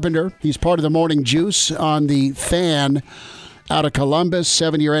 Bobby Carpenter, he's part of the Morning Juice on the Fan out of Columbus,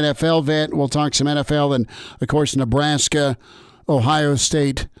 7-year NFL vet. We'll talk some NFL and, of course, Nebraska, Ohio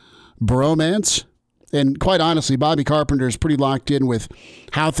State bromance. And quite honestly, Bobby Carpenter is pretty locked in with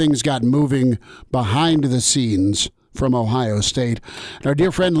how things got moving behind the scenes from Ohio State. And our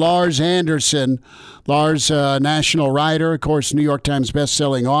dear friend Lars Anderson, national writer, of course, New York Times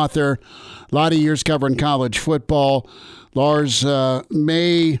bestselling author, a lot of years covering college football. Lars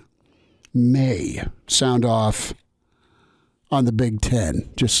may sound off on the Big Ten,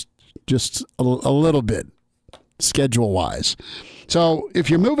 just a little bit. schedule-wise. So if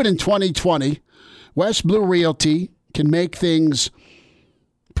you're moving in 2020, West Blue Realty can make things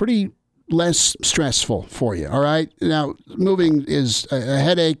pretty less stressful for you, all right? Now, moving is a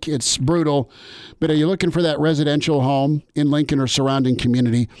headache. It's brutal. But are you looking for that residential home in Lincoln or surrounding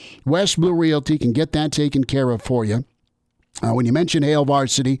community? West Blue Realty can get that taken care of for you. When you mention Hale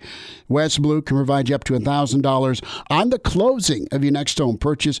Varsity, West Blue can provide you up to $1,000 on the closing of your next home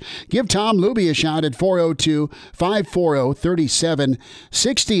purchase. Give Tom Luby a shout at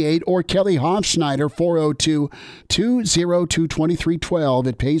 402-540-3768 or Kelly Hofschneider, 402-202-2312.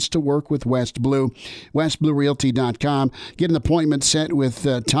 It pays to work with West Blue. WestBlueRealty.com. Get an appointment set with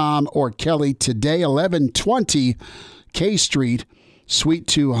Tom or Kelly today, 1120 K Street, Suite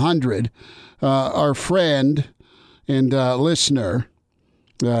 200. Our friend and listener,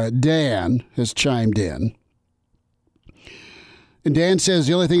 Dan, has chimed in. And Dan says,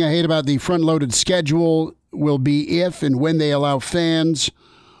 the only thing I hate about the front-loaded schedule will be if and when they allow fans,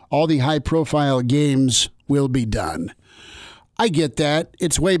 all the high-profile games will be done. I get that.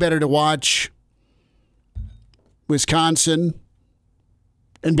 It's way better to watch Wisconsin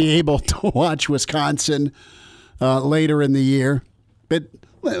and be able to watch Wisconsin later in the year. But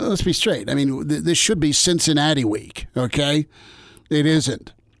let's be straight. I mean, this should be Cincinnati week, okay? It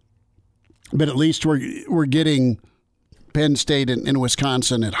isn't. But at least we're getting Penn State and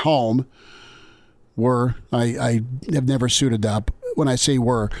Wisconsin at home. I have never suited up. When I say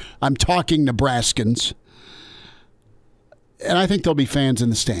I'm talking Nebraskans. And I think there'll be fans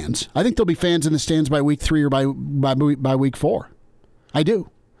in the stands. I think there'll be fans in the stands by week 3 or by week 4. I do.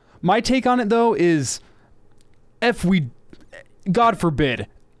 My take on it, though, is God forbid,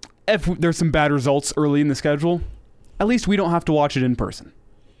 if there's some bad results early in the schedule, at least we don't have to watch it in person.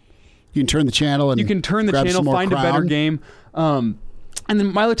 You can turn the channel and find a better game. And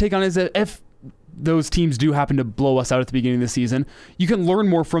then my other take on it is that if those teams do happen to blow us out at the beginning of the season, you can learn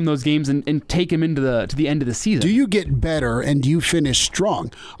more from those games and take them into the end of the season. Do you get better and do you finish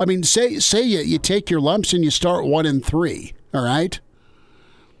strong? I mean, say you take your lumps and you start 1-3, all right?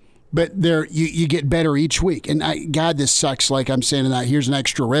 But you get better each week. And God, this sucks. Like I'm saying that here's an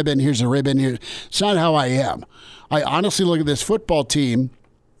extra ribbon, here's a ribbon here. It's not how I am. I honestly look at this football team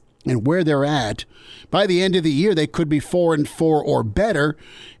and where they're at. By the end of the year, they could be 4-4 or better.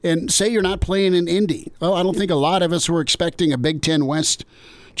 And say you're not playing in Indy. Well, I don't think a lot of us were expecting a Big Ten West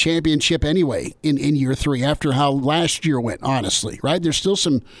championship anyway in year 3 after how last year went, honestly, right? There's still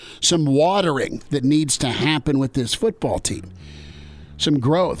some watering that needs to happen with this football team. Some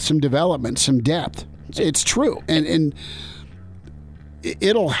growth, some development, some depth. It's true. And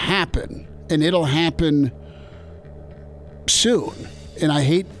it'll happen. And it'll happen soon. And I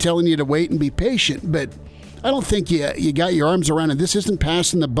hate telling you to wait and be patient, but I don't think you got your arms around it. This isn't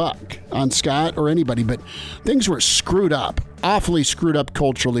passing the buck on Scott or anybody, but things were screwed up, awfully screwed up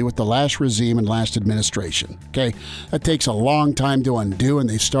culturally with the last regime and last administration. Okay? That takes a long time to undo, and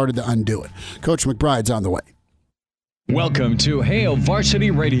they started to undo it. Coach McBride's on the way. Welcome to Hale Varsity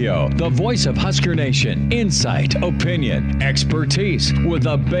Radio, the voice of Husker Nation. Insight, opinion, expertise, with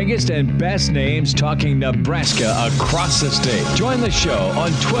the biggest and best names talking Nebraska across the state. Join the show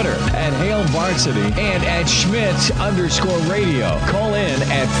on Twitter at Hale Varsity and at Schmidt_radio. Call in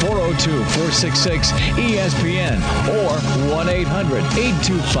at 402-466-ESPN or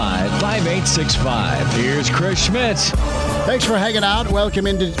 1-800-825-5865. Here's Chris Schmidt. Thanks for hanging out. Welcome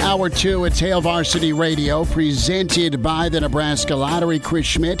into Hour 2. It's Hale Varsity Radio, presented by the Nebraska Lottery. Chris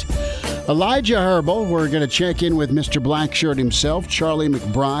Schmidt, Elijah Herbal. We're going to check in with Mr. Blackshirt himself, Charlie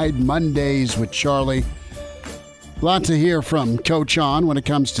McBride. Mondays with Charlie. A lot to hear from Coach on when it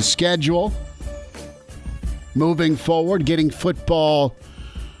comes to schedule. Moving forward, getting football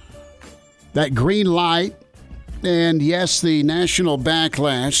that green light. And yes, the national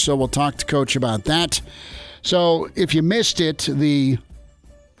backlash. So we'll talk to Coach about that. So if you missed it,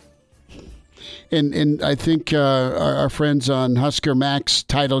 and I think our friends on Husker Max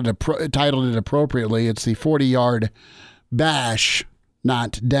titled it appropriately. It's the 40-yard bash,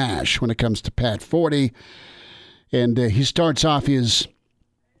 not dash, when it comes to Pat 40. And he starts off his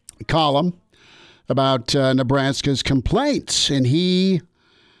column about Nebraska's complaints, and he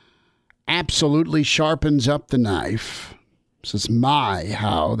absolutely sharpens up the knife. Says, my,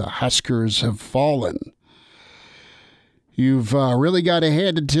 how the Huskers have fallen. You've really got to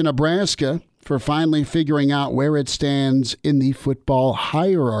hand it to Nebraska for finally figuring out where it stands in the football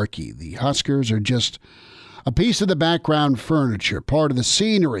hierarchy. The Huskers are just a piece of the background furniture, part of the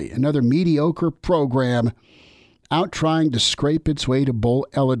scenery, another mediocre program out trying to scrape its way to bowl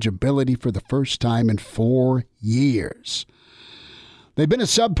eligibility for the first time in 4 years. They've been a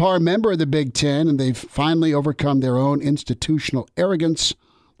subpar member of the Big Ten, and they've finally overcome their own institutional arrogance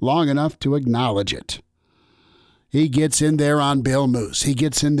long enough to acknowledge it. He gets in there on Bill Moose. He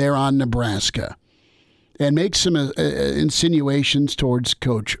gets in there on Nebraska and makes some insinuations towards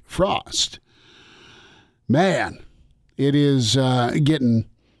Coach Frost. Man, it is getting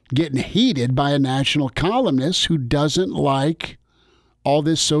heated by a national columnist who doesn't like all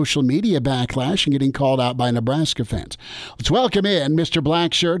this social media backlash and getting called out by Nebraska fans. Let's welcome in Mr.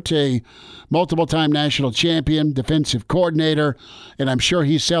 Blackshirt, a multiple-time national champion, defensive coordinator, and I'm sure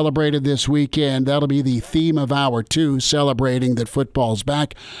he celebrated this weekend. That'll be the theme of Hour 2, celebrating that football's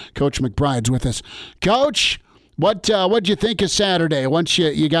back. Coach McBride's with us. Coach, what'd you think of Saturday once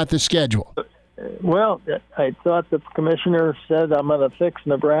you got the schedule? Well, I thought the commissioner said, I'm going to fix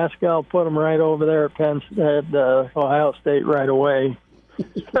Nebraska. I'll put them right over there at Ohio State right away.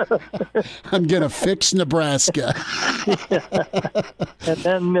 I'm going to fix Nebraska. Yeah. And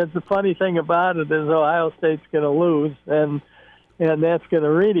then the funny thing about it is Ohio State's going to lose, and that's going to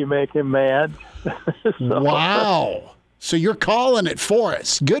really make him mad. Wow. So you're calling it for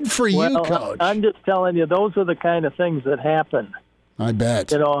us. Good for you, Coach. I'm just telling you, those are the kind of things that happen. I bet.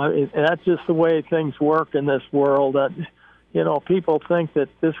 That's just the way things work in this world. People think that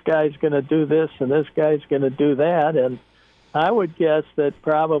this guy's going to do this and this guy's going to do that, and I would guess that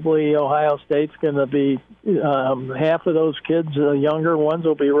probably Ohio State's going to be half of those kids, the younger ones,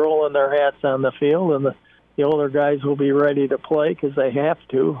 will be rolling their hats on the field, and the older guys will be ready to play because they have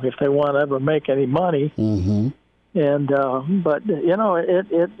to if they want to ever make any money. Mm-hmm. And but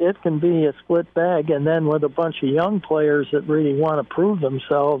it can be a split bag, and then with a bunch of young players that really want to prove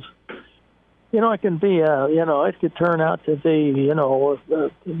themselves, it can be it could turn out to be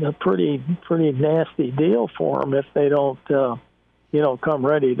a pretty nasty deal for them if they don't come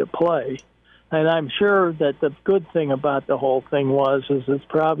ready to play. And I'm sure that the good thing about the whole thing is it's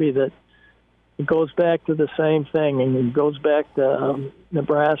probably that it goes back to the same thing, and it goes back to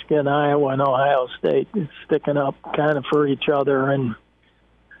Nebraska and Iowa and Ohio State sticking up kind of for each other, and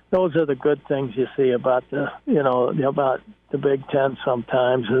those are the good things you see about about the Big Ten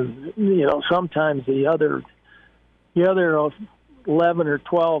sometimes. And sometimes the other 11 or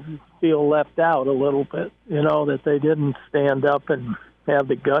 12 feel left out a little bit. That they didn't stand up and have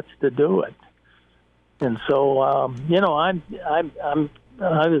the guts to do it. And so I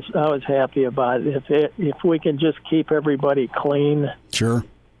was happy about it. If we can just keep everybody clean, sure,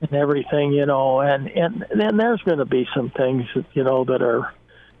 and everything, and then there's going to be some things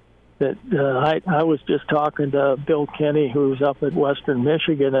that I was just talking to Bill Kenny, who's up at Western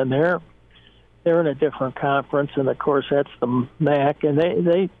Michigan, and they're in a different conference, and of course that's the MAC, and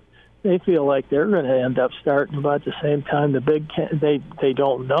they feel like they're going to end up starting about the same time the Big Ten. They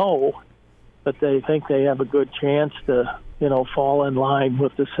don't know, but they think they have a good chance to fall in line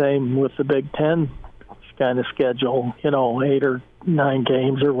with the Big Ten kind of schedule, 8 or 9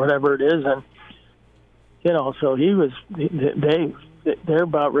 games or whatever it is, and so they're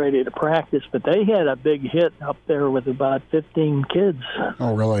about ready to practice, but they had a big hit up there with about 15 kids.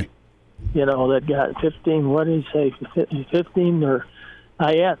 Oh, really? That got 15. What did he say? 15 or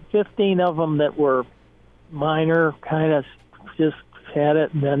I had 15 of them that were minor, kind of just had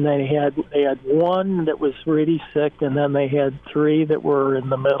it, and then they had one that was really sick, and then they had 3 that were in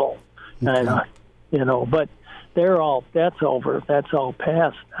the middle, kind of, but that's over, that's all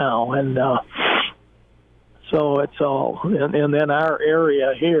past now, and so it's all, and then our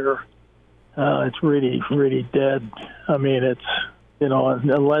area here, it's really, really dead. I mean, it's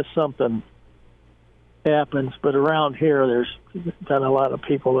unless something happens, but around here there's not a lot of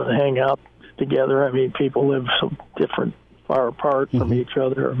people that hang out together. I mean, people live so far apart from each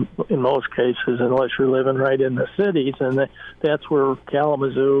other in most cases, unless you're living right in the cities, and that's where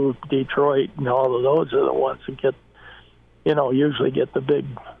Kalamazoo, Detroit, and all of those are the ones that get, usually get the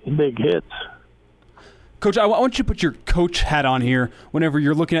big hits. Coach, I want you to put your coach hat on here whenever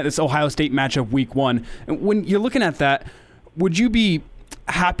you're looking at this Ohio State matchup week 1. And when you're looking at that, would you be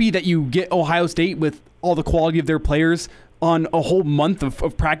happy that you get Ohio State with all the quality of their players on a whole month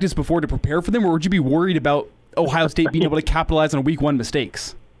of practice before to prepare for them, or would you be worried about Ohio State being able to capitalize on week 1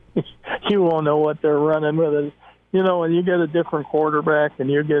 mistakes? You won't know what they're running with it. When you get a different quarterback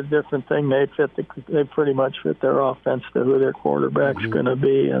and you get a different thing, they pretty much fit their offense to who their quarterback's going to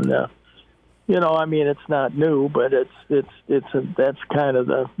be, and I mean, it's not new, but that's kind of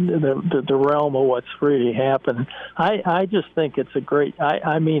the realm of what's really happened. I just think it's a great.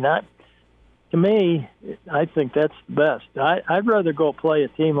 To me, I think that's the best. I'd rather go play a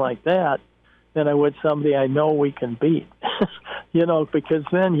team like that than I would somebody I know we can beat. Because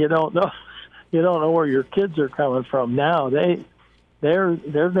then you don't know where your kids are coming from. Now they're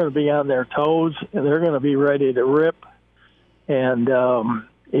going to be on their toes, and they're going to be ready to rip. And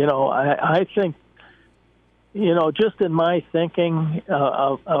I think, just in my thinking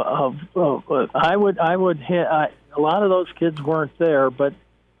I would hit. A lot of those kids weren't there, but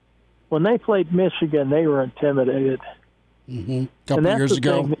when they played Michigan, they were intimidated. Mm-hmm. A couple years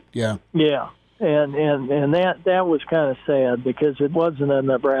ago, yeah. And that was kind of sad because it wasn't a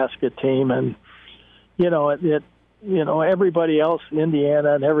Nebraska team, and everybody else,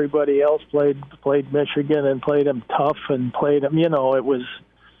 Indiana and everybody else played Michigan and played them tough and played them. It was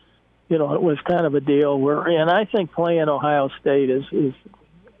kind of a deal and I think playing Ohio State is you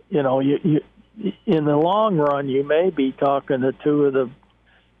in the long run you may be talking to two of the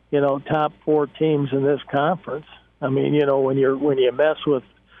top 4 teams in this conference. I mean, when you mess with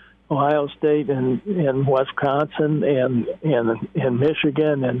Ohio State and Wisconsin and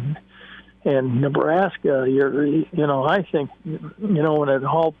Michigan and Nebraska, I think when it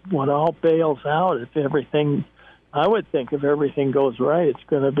all bails out, I would think if everything goes right, it's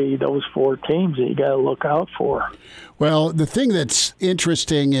going to be those 4 teams that you got to look out for. Well, the thing that's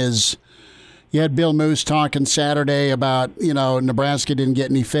interesting is you had Bill Moose talking Saturday about, Nebraska didn't get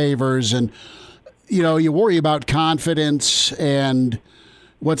any favors, and, you worry about confidence and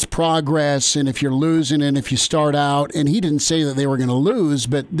what's progress and if you're losing and if you start out. And he didn't say that they were going to lose,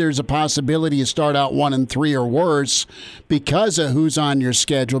 but there's a possibility you start out 1-3 or worse because of who's on your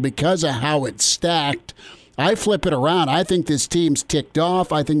schedule, because of how it's stacked. I flip it around. I think this team's ticked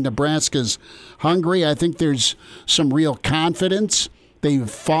off. I think Nebraska's hungry. I think there's some real confidence. They've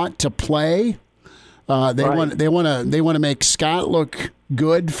fought to play. They want to make Scott look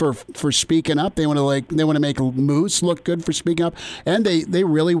good for speaking up. They want to make Moose look good for speaking up, and they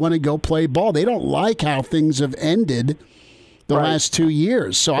really want to go play ball. They don't like how things have ended the last 2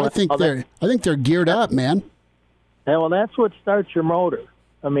 years. So I think they're geared up, man. Yeah, well, that's what starts your motor.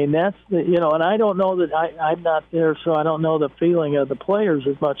 I mean, that's and I don't know that I'm not there, so I don't know the feeling of the players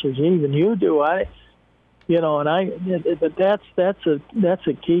as much as even you do. But that's a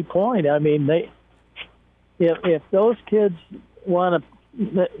key point. I mean, if those kids want to,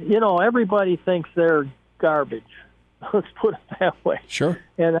 everybody thinks they're garbage. Let's put it that way. Sure.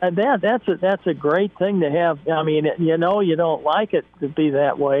 And that's a great thing to have. I mean, you don't like it to be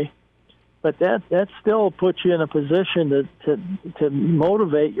that way, but that still puts you in a position to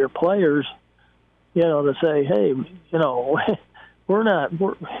motivate your players. To say, hey, we're not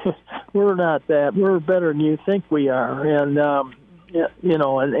that. We're better than you think we are, and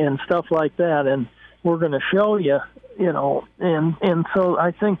and stuff like that. And we're going to show you, and so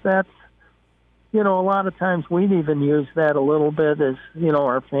I think that's, a lot of times we'd even use that a little bit as,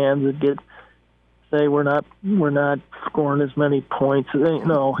 our fans would say we're not scoring as many points. You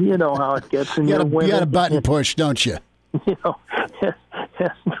know how it gets. And you got a button push, don't you? It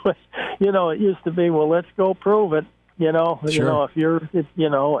used to be, well, let's go prove it. Sure. If you're,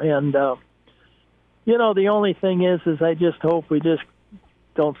 and the only thing is I just hope we just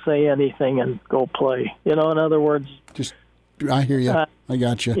don't say anything and go play. In other words, I hear you. I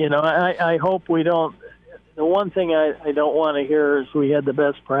got you. I hope we don't. The one thing I don't want to hear is we had the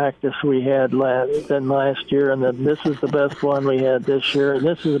best practice we had last year, and then this is the best one we had this year, and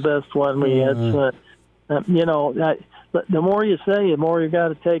this is the best one we had. The more you say, the more you got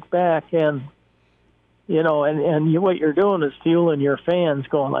to take back, and what you're doing is fueling your fans,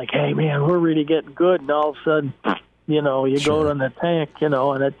 going like, "Hey, man, we're really getting good," and all of a sudden, you Sure. go in the tank, and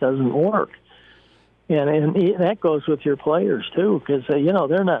it doesn't work. And that goes with your players too, because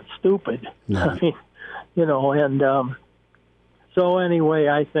they're not stupid. No. I mean, so anyway,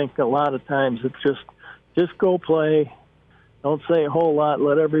 I think a lot of times it's just go play, don't say a whole lot,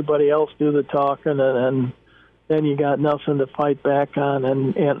 let everybody else do the talking, and then you got nothing to fight back on.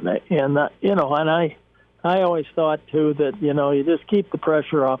 And I always thought too that you just keep the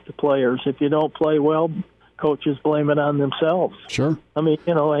pressure off the players. If you don't play well, coaches blame it on themselves. Sure. I mean,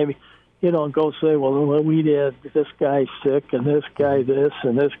 and go say, well, we did, this guy's sick, and this guy this,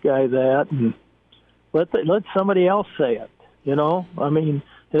 and this guy that, and let somebody else say it. I mean,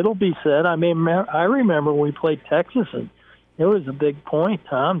 it'll be said. I mean, I remember when we played Texas, and it was a big point.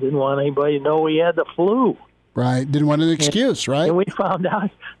 Tom didn't want anybody to know we had the flu. Right. Didn't want an excuse, right? And we found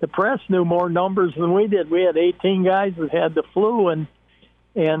out the press knew more numbers than we did. We had 18 guys that had the flu, and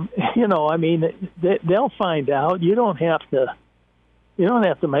I mean, they'll find out. You don't have to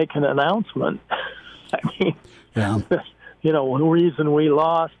make an announcement. I mean, yeah. The reason we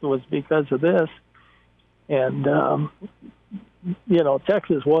lost was because of this, and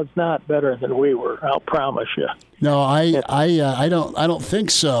Texas was not better than we were. I'll promise you. No, I don't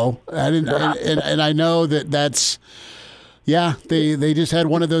think so. I didn't, and I know that's Yeah, they just had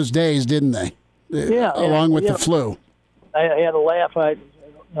one of those days, didn't they? Yeah. Along with the flu. I had a laugh. I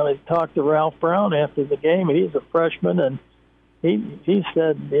talked to Ralph Brown after the game, and he's a freshman, and he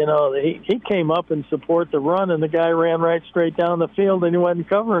said, he came up and support the run, and the guy ran right straight down the field, and he wasn't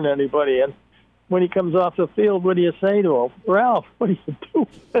covering anybody. And when he comes off the field, what do you say to him? Ralph, what do you do?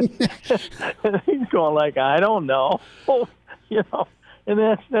 And he's going like, I don't know. And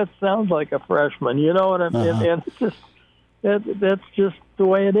that sounds like a freshman. You know what I mean? Uh-huh. And it's just that's just the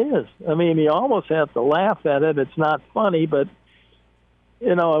way it is. I mean, you almost have to laugh at it. It's not funny, but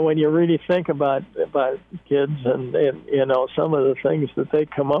when you really think about kids and some of the things that they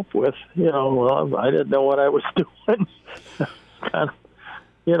come up with, well, I didn't know what I was doing.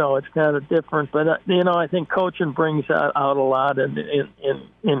 It's kind of different. But I think coaching brings out a lot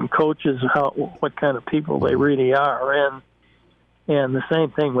in coaches what kind of people they really are, and the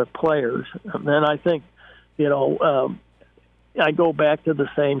same thing with players. And I think I go back to the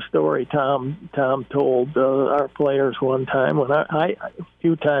same story Tom told our players one time. When a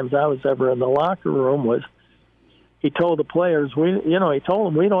few times I was ever in the locker room, was he told the players, he told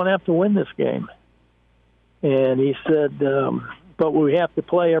them we don't have to win this game. And he said, but we have to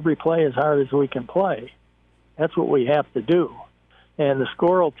play every play as hard as we can play. That's what we have to do. And the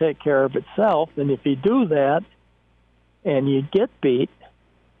score will take care of itself. And if you do that and you get beat,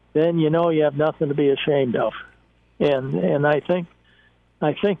 then you have nothing to be ashamed of. And I think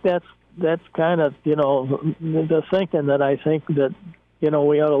that's kind of the thinking that I think that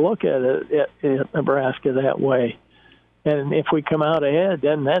we ought to look at it at Nebraska that way. And if we come out ahead,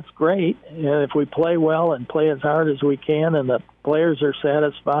 then that's great. And if we play well and play as hard as we can, and the players are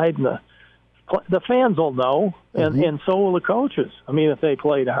satisfied, and the fans will know, and so will the coaches. I mean, if they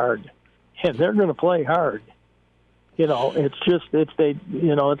played hard, and they're going to play hard. It's just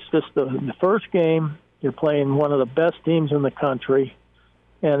the first game. You're playing one of the best teams in the country,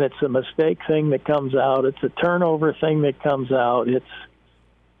 and it's a mistake thing that comes out. It's a turnover thing that comes out. It's,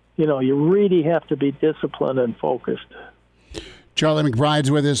 you really have to be disciplined and focused. Charlie McBride's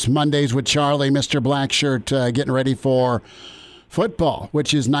with us, Mondays with Charlie, Mr. Blackshirt, getting ready for football,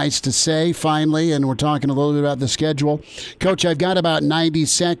 which is nice to say, finally, and we're talking a little bit about the schedule. Coach, I've got about 90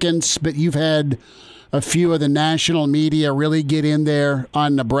 seconds, but you've had a few of the national media really get in there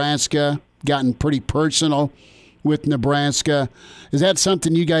on Nebraska, gotten pretty personal with Nebraska. Is that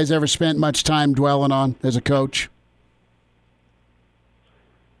something you guys ever spent much time dwelling on as a coach?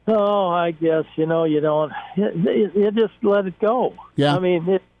 Oh, I guess, you don't. You just let it go. Yeah. I mean,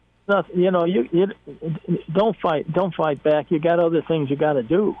 it's not, you don't fight back. You got other things you got to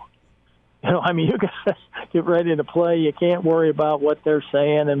do. You got to get ready to play. You can't worry about what they're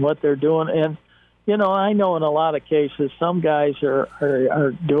saying and what they're doing. And, I know in a lot of cases some guys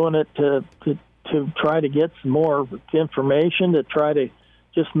are doing it to try to get some more information, to try to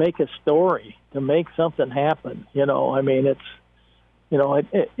just make a story, to make something happen. It's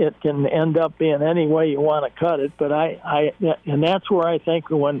it can end up being any way you want to cut it. But and that's where I think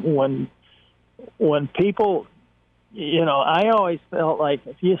when people, I always felt like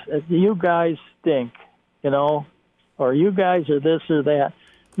if you guys stink, or you guys are this or that.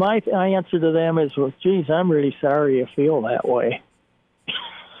 My answer to them is, well, geez, I'm really sorry you feel that way.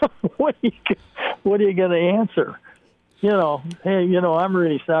 What are you going to answer? Hey, I'm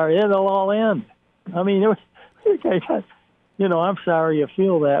really sorry. It'll all end. I mean, I'm sorry you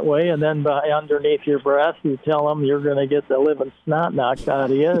feel that way, and then underneath your breath, you tell them you're going to get the living snot knocked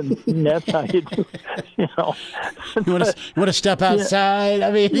out of you, and that's how you do. You want to step outside?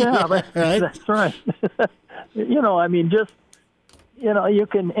 Yeah, that's right. Just. You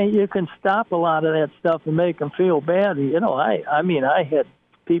can stop a lot of that stuff and make them feel bad. I had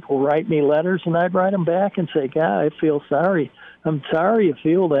people write me letters, and I'd write them back and say, God, I feel sorry. I'm sorry you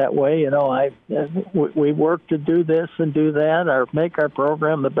feel that way. We work to do this and do that, or make our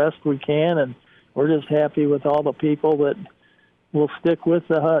program the best we can, and we're just happy with all the people that will stick with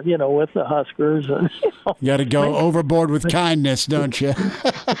the Huskers. And, you got to go overboard with kindness, don't you?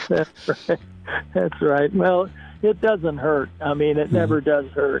 That's right. That's right. Well, it doesn't hurt. I mean, it never does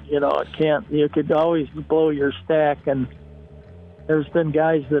hurt. It can't. You could always blow your stack, and there's been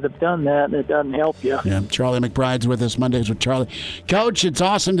guys that have done that, and it doesn't help you. Yeah, Charlie McBride's with us, Mondays with Charlie. Coach, it's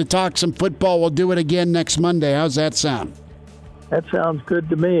awesome to talk some football. We'll do it again next Monday. How's that sound? That sounds good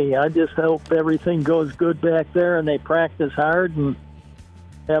to me. I just hope everything goes good back there, and they practice hard and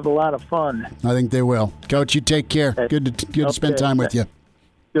have a lot of fun. I think they will. Coach, you take care. Good to spend time with you.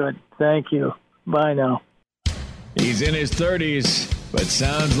 Good. Thank you. Bye now. He's in his 30s, but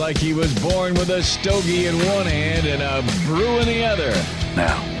sounds like he was born with a stogie in one hand and a brew in the other.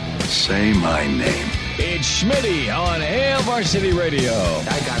 Now, say my name. It's Schmitty on Hail Varsity Radio.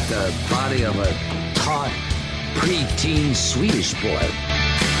 I got the body of a taut, preteen Swedish boy.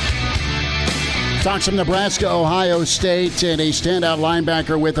 Talk some Nebraska, Ohio State, and a standout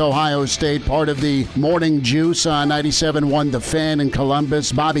linebacker with Ohio State, part of the Morning Juice on 97.1 The Fan in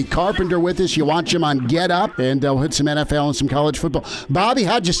Columbus. Bobby Carpenter with us. You watch him on Get Up, and we'll hit some NFL and some college football. Bobby,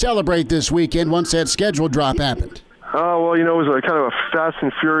 how'd you celebrate this weekend once that schedule drop happened? Well, it was kind of a fast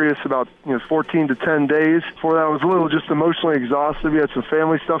and furious about 14 to 10 days. Before that, I was a little just emotionally exhausted. We had some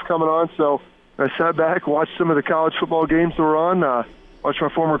family stuff coming on, so I sat back, watched some of the college football games that were on, watched my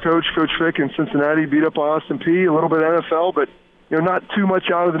former coach, Coach Fick in Cincinnati, beat up on Austin Peay, a little bit of NFL, but not too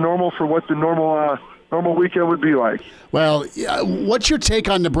much out of the normal for what the normal weekend would be like. Well, what's your take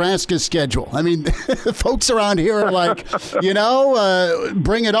on Nebraska's schedule? I mean, folks around here are like,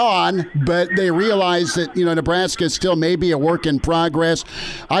 bring it on, but they realize that, Nebraska is still maybe a work in progress.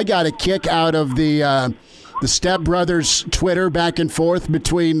 I got a kick out of the Step Brothers Twitter back and forth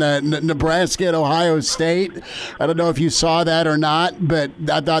between Nebraska and Ohio State. I don't know if you saw that or not, but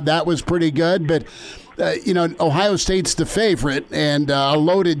I thought that was pretty good. But, Ohio State's the favorite and a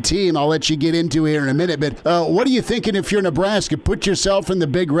loaded team I'll let you get into here in a minute. But what are you thinking if you're Nebraska? Put yourself in the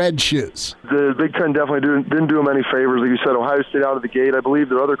Big Red shoes. The Big Ten definitely didn't do them any favors. Like you said, Ohio State out of the gate. I believe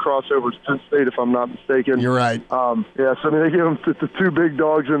their other crossovers, Penn State, if I'm not mistaken. You're right. They give them the two big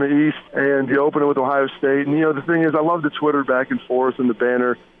dogs in the East, and you open it with Ohio State. And, the thing is, I love the Twitter back and forth and the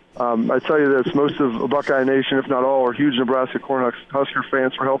banner. I tell you this, most of Buckeye Nation, if not all, are huge Nebraska Husker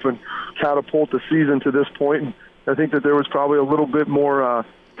fans for helping catapult the season to this point. And I think that there was probably a little bit more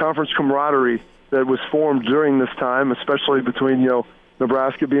conference camaraderie that was formed during this time, especially between,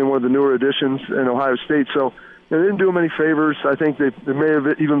 Nebraska being one of the newer additions and Ohio State. So they didn't do them any favors. I think they may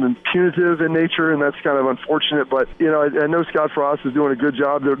have even been punitive in nature, and that's kind of unfortunate. But, I know Scott Frost is doing a good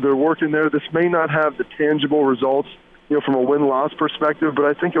job. They're working there. This may not have the tangible results from a win-loss perspective, but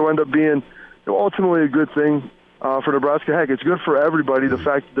I think it'll end up being ultimately a good thing for Nebraska. Heck, it's good for everybody, the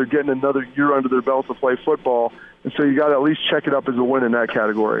fact that they're getting another year under their belt to play football, and so you got to at least check it up as a win in that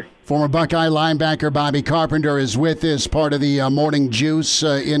category. Former Buckeye linebacker Bobby Carpenter is with us, part of the Morning Juice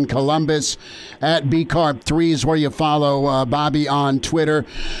in Columbus. At BCarp3 is where you follow Bobby on Twitter.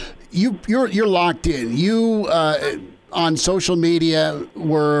 You're locked in. You, on social media,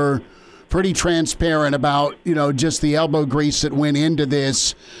 were pretty transparent about, just the elbow grease that went into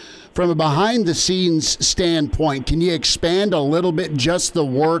this. From a behind-the-scenes standpoint, can you expand a little bit just the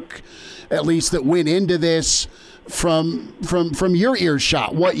work, at least that went into this, from your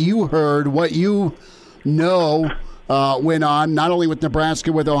earshot, what you heard, what you went on, not only with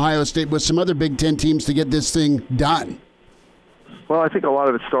Nebraska, with Ohio State, with some other Big Ten teams to get this thing done? Well, I think a lot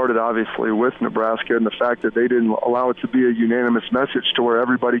of it started, obviously, with Nebraska and the fact that they didn't allow it to be a unanimous message to where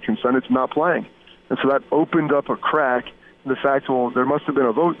everybody consented to not playing. And so that opened up a crack in the fact, well, there must have been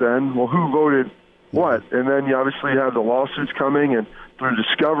a vote then. Well, who voted what? And then you obviously have the lawsuits coming, and through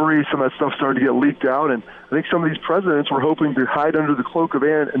discovery, some of that stuff started to get leaked out. And I think some of these presidents were hoping to hide under the cloak of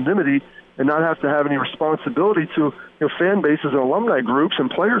anonymity and not have to have any responsibility to fan bases and alumni groups and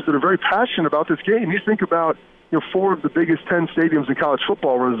players that are very passionate about this game. You think about 4 of the biggest 10 stadiums in college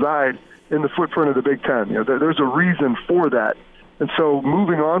football reside in the footprint of the Big Ten. There's a reason for that. And so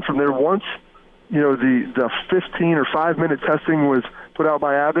moving on from there, once the 15 or 5-minute testing was put out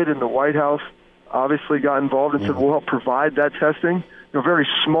by Abbott, and the White House obviously got involved and said, we'll help provide that testing. A very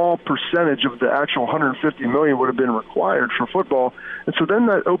small percentage of the actual $150 million would have been required for football. And so then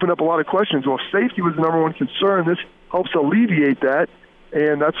that opened up a lot of questions. Well, if safety was the number one concern, this helps alleviate that.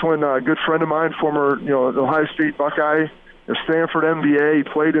 And that's when a good friend of mine, former Ohio State Buckeye, Stanford MBA, he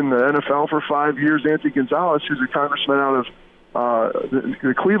played in the NFL for 5 years, Anthony Gonzalez, who's a congressman out of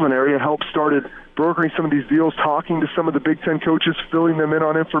the Cleveland area, helped started brokering some of these deals, talking to some of the Big Ten coaches, filling them in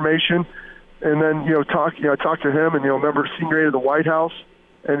on information. And then, I talked to him and, member senior aide of the White House.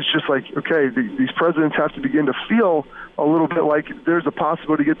 And it's just like, okay, these presidents have to begin to feel a little bit like there's a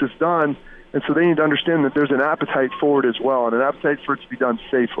possibility to get this done. And so they need to understand that there's an appetite for it as well, and an appetite for it to be done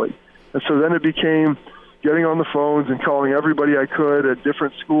safely. And so then it became getting on the phones and calling everybody I could at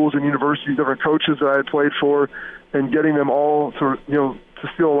different schools and universities, different coaches that I had played for, and getting them all to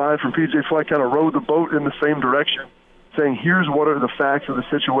steal a line from PJ Fleck, kind of row the boat in the same direction, saying, here's what are the facts of the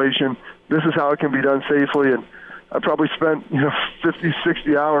situation. This is how it can be done safely. And I probably spent 50,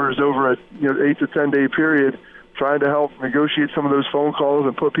 60 hours over a 8 to 10 day period trying to help negotiate some of those phone calls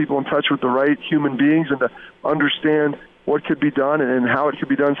and put people in touch with the right human beings and to understand what could be done and how it could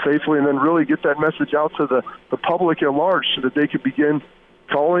be done safely, and then really get that message out to the public at large so that they could begin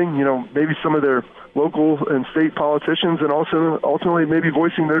calling, maybe some of their local and state politicians, and also ultimately maybe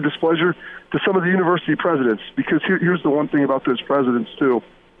voicing their displeasure to some of the university presidents. Because here's the one thing about those presidents too.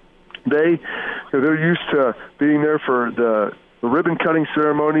 They're used to being there for the ribbon cutting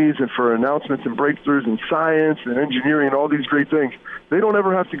ceremonies and for announcements and breakthroughs in science and engineering and all these great things. They don't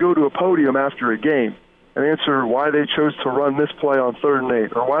ever have to go to a podium after a game and answer why they chose to run this play on 3rd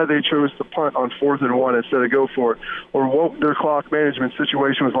and 8, or why they chose to punt on 4th and 1 instead of go for it, or what their clock management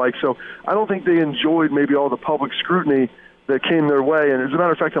situation was like. So I don't think they enjoyed maybe all the public scrutiny that came their way. And as a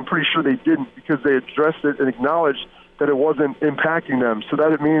matter of fact, I'm pretty sure they didn't, because they addressed it and acknowledged that it wasn't impacting them. So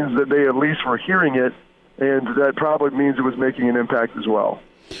that it means that they at least were hearing it, and that probably means it was making an impact as well.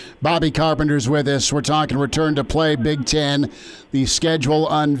 Bobby Carpenter's with us. We're talking return to play, Big Ten, the schedule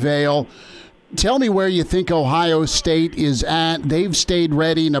unveil. Tell me where you think Ohio State is at. They've stayed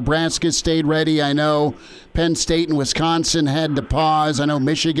ready. Nebraska stayed ready. I know Penn State and Wisconsin had to pause. I know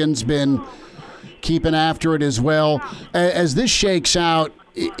Michigan's been keeping after it as well. As this shakes out,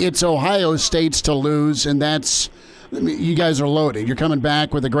 it's Ohio State's to lose, and you guys are loaded. You're coming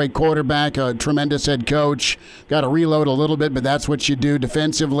back with a great quarterback, a tremendous head coach. Got to reload a little bit, but that's what you do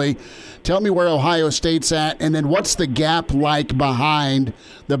defensively. Tell me where Ohio State's at, and then what's the gap like behind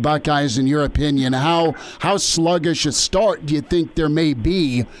the Buckeyes in your opinion? How sluggish a start do you think there may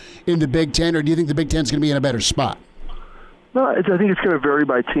be in the Big Ten, or do you think the Big Ten's going to be in a better spot? No, I think it's going to vary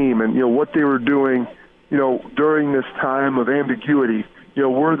by team, and what they were doing, during this time of ambiguity.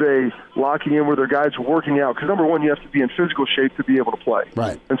 Were they locking in? Were their guys working out? Because number one, you have to be in physical shape to be able to play.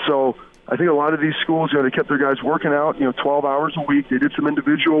 Right. And so I think a lot of these schools, they kept their guys working out, 12 hours a week. They did some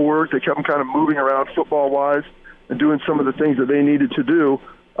individual work. They kept them kind of moving around football-wise and doing some of the things that they needed to do.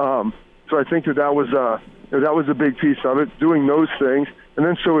 So I think that was a big piece of it, doing those things. And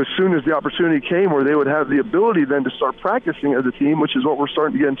then so as soon as the opportunity came where they would have the ability then to start practicing as a team, which is what we're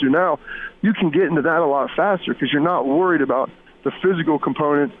starting to get into now, you can get into that a lot faster because you're not worried about the physical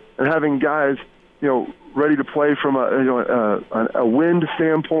component and having guys, ready to play from a wind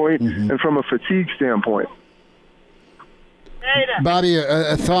standpoint and from a fatigue standpoint. Bobby,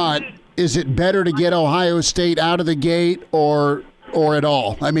 a thought: is it better to get Ohio State out of the gate or at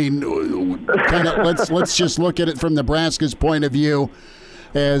all? I mean, kind of let's just look at it from Nebraska's point of view,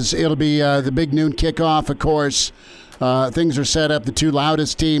 as it'll be the big noon kickoff. Of course, things are set up. The two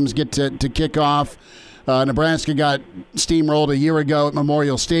loudest teams get to kick off. Nebraska got steamrolled a year ago at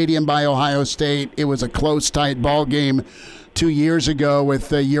Memorial Stadium by Ohio State. It was a close, tight ball game 2 years ago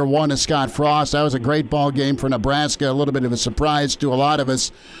with year one of Scott Frost. That was a great ball game for Nebraska, a little bit of a surprise to a lot of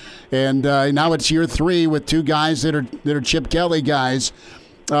us. And now it's year three with two guys that are Chip Kelly guys.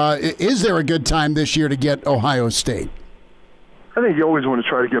 Is there a good time this year to get Ohio State? I think you always want to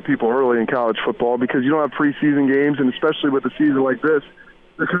try to get people early in college football because you don't have preseason games, and especially with a season like this,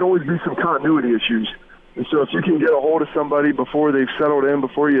 there could always be some continuity issues. And so if you can get a hold of somebody before they've settled in,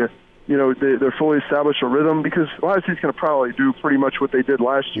 before they're fully established a rhythm, because Ohio State's going to probably do pretty much what they did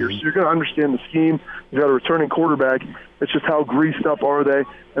last year. So you're going to understand the scheme. You've got a returning quarterback. It's just how greased up are they and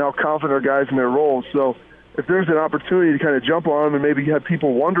how confident are guys in their roles. So if there's an opportunity to kind of jump on them and maybe have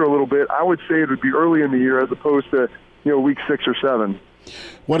people wonder a little bit, I would say it would be early in the year as opposed to week 6 or 7.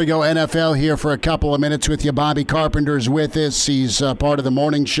 Want to go NFL here for a couple of minutes with you. Bobby Carpenter's with us. He's part of the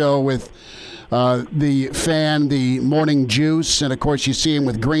morning show with the Fan, the Morning Juice, and of course you see him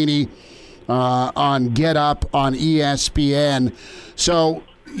with Greeny on Get Up on ESPN. So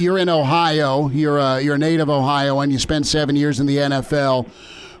you're in Ohio. You're a native Ohioan. You spent 7 years in the NFL.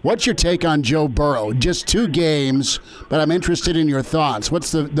 What's your take on Joe Burrow? Just 2 games, but I'm interested in your thoughts.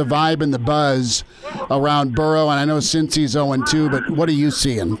 What's the vibe and the buzz around Burrow? And I know since he's 0-2, but what are you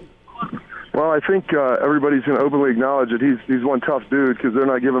seeing? Well, I think everybody's going to openly acknowledge that he's one tough dude because they're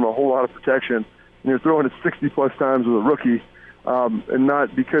not giving him a whole lot of protection. And you're throwing it 60-plus times with a rookie, and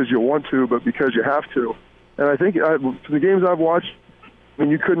not because you want to, but because you have to. And I think for the games I've watched,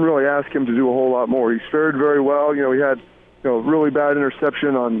 you couldn't really ask him to do a whole lot more. He's fared very well. He had really bad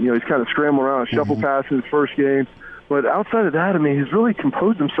interception on, he's kind of scrambling around a shuffle pass in his first game. But outside of that, he's really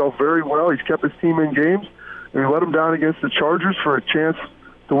composed himself very well. He's kept his team in games. And he let them down against the Chargers for a chance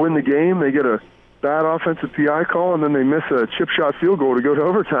to win the game. They get a bad offensive PI call, and then they miss a chip shot field goal to go to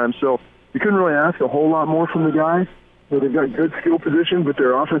overtime. So you couldn't really ask a whole lot more from the guy. They've got good skill position, but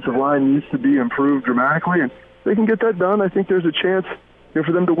their offensive line needs to be improved dramatically. And they can get that done. I think there's a chance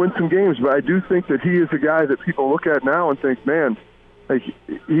for them to win some games. But I do think that he is a guy that people look at now and think, man,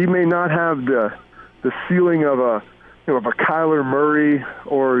 he may not have the ceiling of a of a Kyler Murray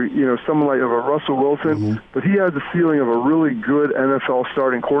or, someone like of a Russell Wilson, but he has the ceiling of a really good NFL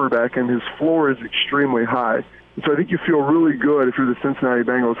starting quarterback, and his floor is extremely high. And so I think you feel really good if you're the Cincinnati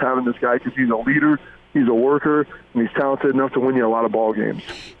Bengals having this guy because he's a leader, he's a worker, and he's talented enough to win you a lot of ball games.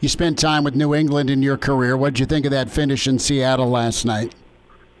 You spent time with New England in your career. What did you think of that finish in Seattle last night?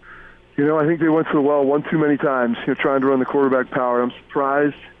 I think they went to the well one too many times, trying to run the quarterback power. I'm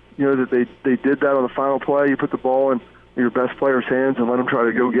surprised, that they did that on the final play. You put the ball in your best player's hands and let them try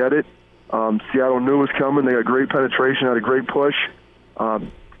to go get it. Seattle knew it was coming. They got great penetration, had a great push. I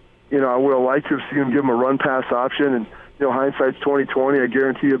would have liked to have seen him give him a run-pass option. And, hindsight's 20/20. I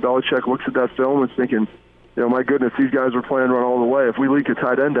guarantee you Belichick looks at that film and is thinking, my goodness, these guys were playing run all the way. If we leak a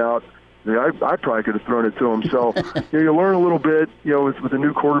tight end out, I probably could have thrown it to him. So, you learn a little bit, with a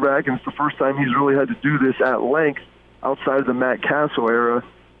new quarterback, and it's the first time he's really had to do this at length outside of the Matt Castle era,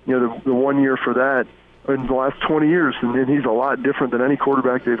 the 1 year for that in the last 20 years. And he's a lot different than any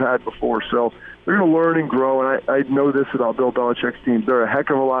quarterback they've had before. So they're going to learn and grow, and I know this about Bill Belichick's teams. They're a heck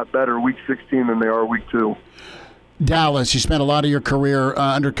of a lot better Week 16 than they are Week 2. Dallas, you spent a lot of your career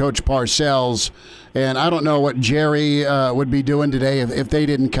under Coach Parcells, and I don't know what Jerry would be doing today if they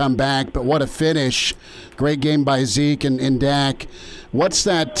didn't come back, but what a finish. Great game by Zeke and Dak. What's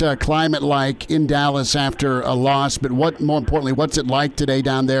that climate like in Dallas after a loss, but more importantly, what's it like today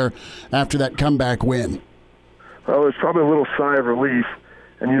down there after that comeback win? Well, it's probably a little sigh of relief,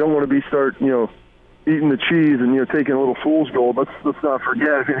 and you don't want to start eating the cheese and, taking a little fool's gold. Let's not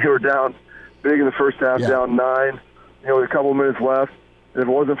forget, they were down big in the first half, down 9. With a couple of minutes left, and if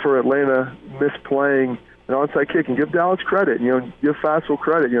it wasn't for Atlanta misplaying an onside kick, and give Dallas credit, give Fassel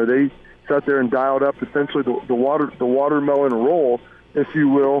credit. They sat there and dialed up essentially the watermelon roll, if you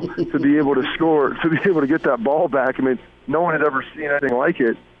will, to be able to score, to be able to get that ball back. I mean, no one had ever seen anything like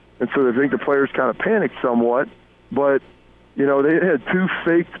it, and so I think the players kind of panicked somewhat. But they had 2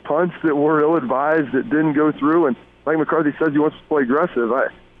 faked punts that were ill-advised that didn't go through, and Mike McCarthy says he wants to play aggressive.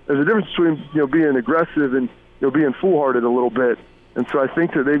 There's a difference between being aggressive and being foolhardy a little bit. And so I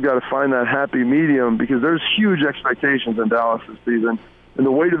think that they've got to find that happy medium because there's huge expectations in Dallas this season. And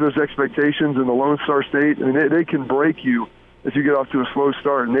the weight of those expectations in the Lone Star State, I mean, they can break you if you get off to a slow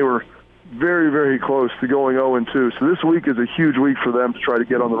start. And they were very, very close to going 0-2. So this week is a huge week for them to try to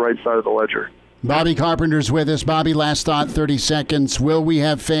get on the right side of the ledger. Bobby Carpenter's with us. Bobby, last thought, 30 seconds. Will we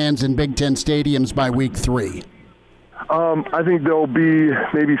have fans in Big Ten stadiums by week 3? I think there'll be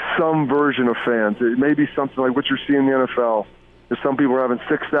maybe some version of fans. It may be something like what you're seeing in the NFL. There's some people are having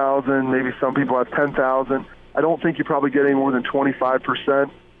 6,000, maybe some people have 10,000. I don't think you probably get any more than 25%.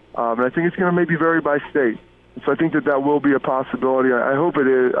 And I think it's going to maybe vary by state. And so I think that will be a possibility. I hope it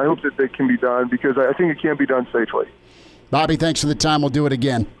is. I hope that it can be done because I think it can be done safely. Bobby, thanks for the time. We'll do it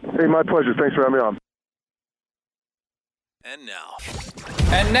again. Hey, my pleasure. Thanks for having me on.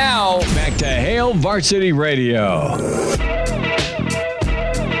 And now, back to Hail Varsity Radio.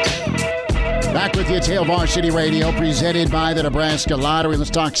 Back with you, it's Hail Varsity Radio, presented by the Nebraska Lottery. Let's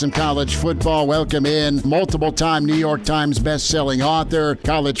talk some college football. Welcome in multiple-time New York Times best-selling author,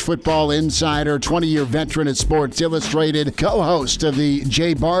 college football insider, 20-year veteran at Sports Illustrated, co-host of the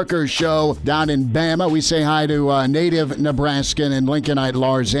Jay Barker Show down in Bama. We say hi to native Nebraskan and Lincolnite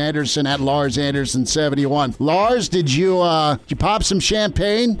Lars Anderson at Lars Anderson 71. Lars, did you pop some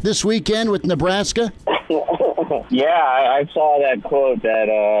champagne this weekend with Nebraska? Yeah, I saw that quote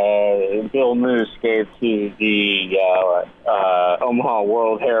that Bill Moose gave to the Omaha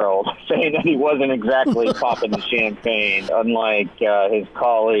World Herald, saying that he wasn't exactly popping the champagne, unlike his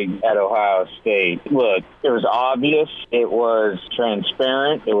colleague at Ohio State. Look, it was obvious, it was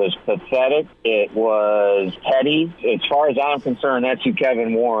transparent, it was pathetic, it was petty. As far as I'm concerned, that's who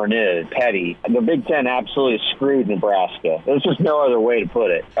Kevin Warren is, petty. The Big Ten absolutely screwed Nebraska. There's just no other way to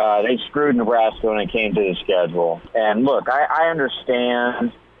put it. They screwed Nebraska when it came to the schedule. And look, I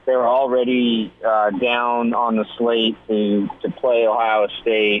understand they were already down on the slate to play Ohio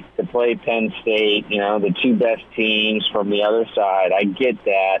State, to play Penn State, the 2 best teams from the other side. I get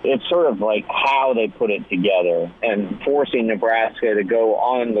that. It's sort of like how they put it together and forcing Nebraska to go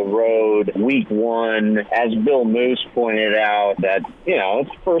on the road week 1, as Bill Moose pointed out, that, it's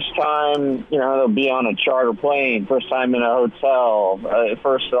the first time, they'll be on a charter plane, first time in a hotel,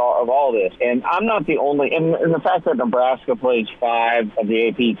 first of all this. And I'm not the only, and the fact that Nebraska plays 5 of the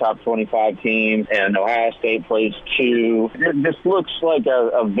AP top 25 teams, and Ohio State plays 2. This looks like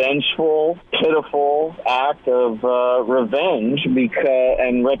a vengeful, pitiful act of revenge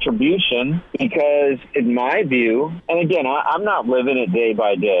and retribution, because in my view, and again, I'm not living it day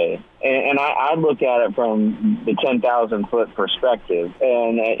by day, And I look at it from the 10,000-foot perspective.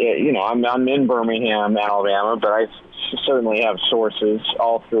 And, I'm in Birmingham, Alabama, but I certainly have sources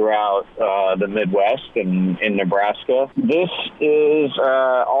all throughout the Midwest and in Nebraska. This is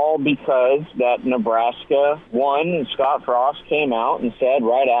all because that Nebraska won, and Scott Frost came out and said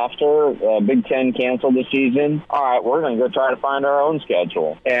right after Big Ten canceled the season, all right, we're going to go try to find our own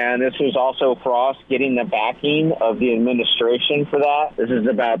schedule. And this was also Frost getting the backing of the administration for that. This is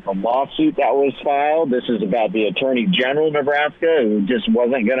about the lawsuit that was filed. This is about the Attorney General of Nebraska, who just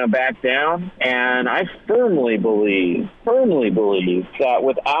wasn't going to back down. And I firmly believe that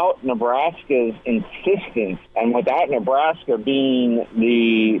without Nebraska's insistence and without Nebraska being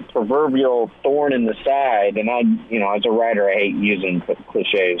the proverbial thorn in the side, and as a writer, I hate using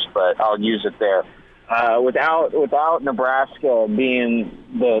cliches, but I'll use it there. Without Nebraska being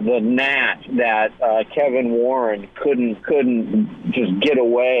the gnat that Kevin Warren couldn't just get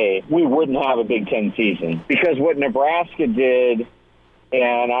away, we wouldn't have a Big Ten season. Because what Nebraska did,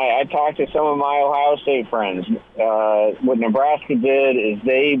 and I talked to some of my Ohio State friends, what Nebraska did is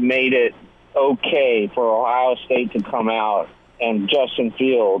they made it okay for Ohio State to come out and Justin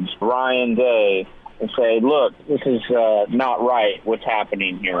Fields, Ryan Day, and say, look, this is not right, what's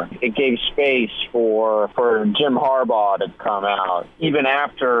happening here. It gave space for Jim Harbaugh to come out, even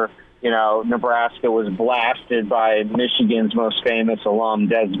after Nebraska was blasted by Michigan's most famous alum,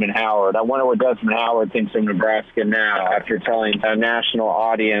 Desmond Howard. I wonder what Desmond Howard thinks of Nebraska now after telling a national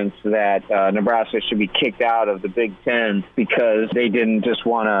audience that Nebraska should be kicked out of the Big Ten because they didn't just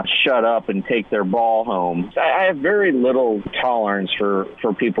want to shut up and take their ball home. I have very little tolerance for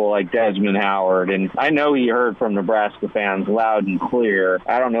people like Desmond Howard, and I know he heard from Nebraska fans loud and clear.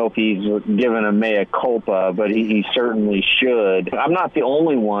 I don't know if he's given a mea culpa, but he certainly should. I'm not the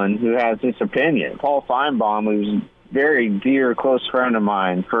only one who has this opinion. Paul Feinbaum, who's very dear, close friend of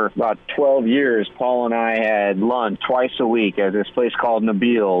mine. For about 12 years, Paul and I had lunch twice a week at this place called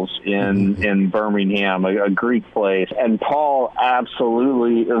Nabil's in Birmingham, a Greek place. And Paul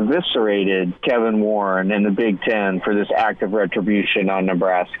absolutely eviscerated Kevin Warren and the Big Ten for this act of retribution on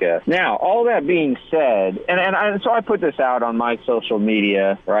Nebraska. Now, all that being said, so I put this out on my social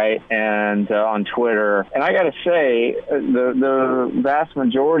media, right, and on Twitter. And I got to say, the vast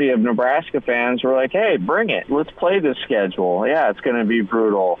majority of Nebraska fans were like, hey, bring it. Let's play the schedule. Yeah, it's going to be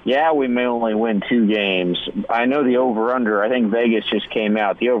brutal. Yeah, we may only win 2 games. I know the over-under, I think Vegas just came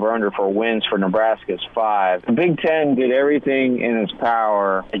out. The over-under for wins for Nebraska is 5. The Big Ten did everything in its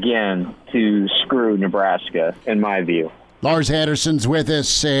power, again, to screw Nebraska, in my view. Lars Anderson's with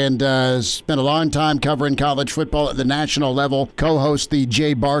us and spent a long time covering college football at the national level. Co-hosts the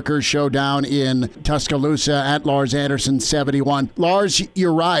Jay Barker Show down in Tuscaloosa at Lars Anderson 71. Lars,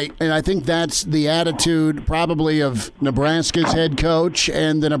 you're right, and I think that's the attitude probably of Nebraska's head coach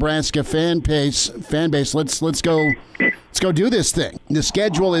and the Nebraska fan base. Let's go do this thing. The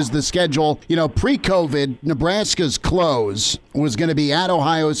schedule is the schedule. Pre-COVID, Nebraska's close was going to be at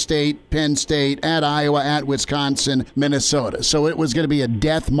Ohio State, Penn State, at Iowa, at Wisconsin, Minnesota. So it was going to be a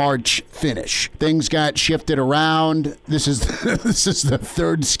death march finish. Things got shifted around. This is the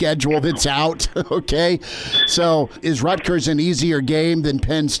third schedule that's out, okay? So is Rutgers an easier game than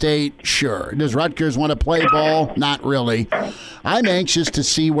Penn State? Sure. Does Rutgers want to play ball? Not really. I'm anxious to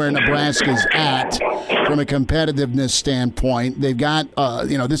see where Nebraska's at from a competitiveness standpoint. They've got,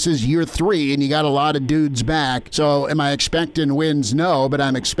 this is year 3, and you got a lot of dudes back. So am I expecting wins? No, but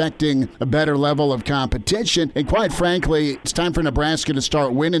I'm expecting a better level of competition. And quite frankly, it's time for Nebraska to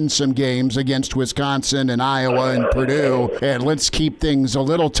start winning some games against Wisconsin and Iowa and Purdue. And let's keep things a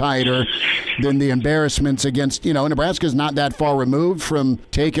little tighter than the embarrassments against, Nebraska's not that far removed from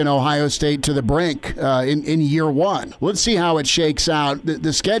taking Ohio State to the brink in year 1. Let's see how it shakes out.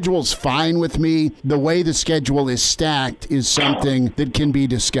 The schedule's fine with me. The way the schedule is stacked is something that can be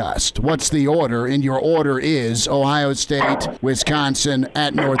discussed. What's the order? And your order is Ohio State, Wisconsin,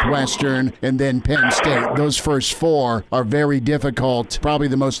 at Northwestern, and then Penn State. Those first 4 are very difficult, probably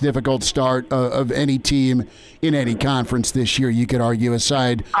the most difficult start of any team in any conference this year, you could argue,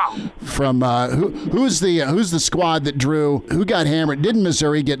 aside from who's the squad that who got hammered? Didn't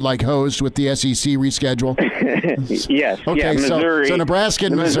Missouri get hosed with the SEC reschedule? Yes. Okay, yeah, Missouri, so Nebraska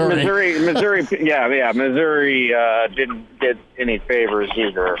and Missouri. Missouri didn't get any favors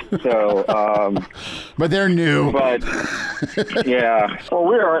either. So, but they're new. But yeah, well,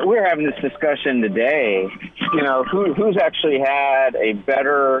 we're having this discussion today. Who's actually had a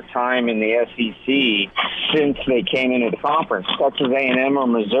better time in the SEC since they came into the conference? Texas A&M or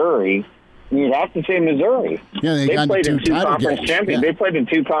Missouri? You'd have to say Missouri. Yeah, they got played in two title conference games. champions. Yeah. They played in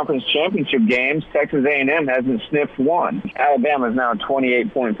 2 conference championship games. Texas A&M hasn't sniffed one. Alabama is now a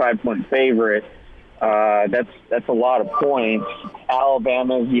 28.5-point favorite. That's a lot of points.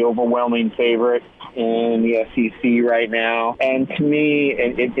 Alabama is the overwhelming favorite in the SEC right now, and to me,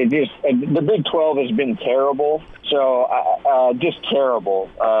 the Big 12 has been terrible. So just terrible,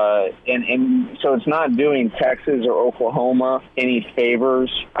 and so it's not doing Texas or Oklahoma any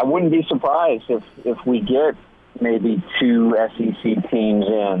favors. I wouldn't be surprised if we get maybe 2 SEC teams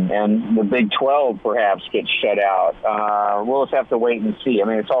in, and the Big 12 perhaps gets shut out. We'll just have to wait and see. I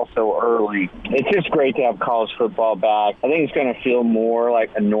mean, it's all so early. It's just great to have college football back. I think it's going to feel more like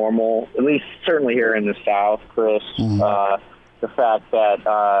a normal, at least certainly here in the South, Chris, the fact that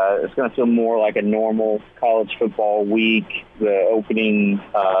it's going to feel more like a normal college football week, the opening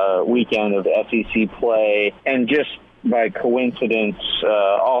weekend of SEC play, and just by coincidence,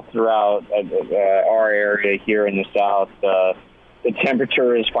 all throughout our area here in the South, the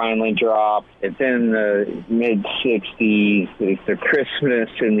temperature has finally dropped. It's in the mid-60s. There's Christmas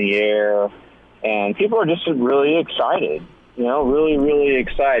in the air, and people are just really excited. Really, really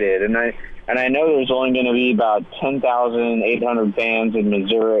excited. And I know there's only going to be about 10,800 fans in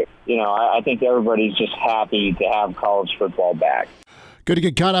Missouri. I think everybody's just happy to have college football back. Good to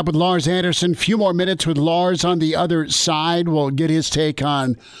get caught up with Lars Anderson. Few more minutes with Lars on the other side. We'll get his take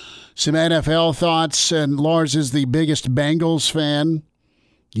on some NFL thoughts. And Lars is the biggest Bengals fan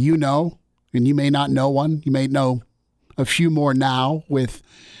and you may not know one. You may know a few more now with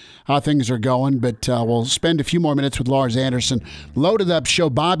how things are going. But we'll spend a few more minutes with Lars Anderson. Loaded up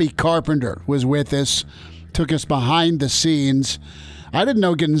show. Bobby Carpenter was with us, took us behind the scenes. I didn't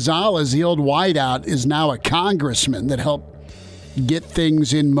know Gonzalez, the old wideout, is now a congressman that helped get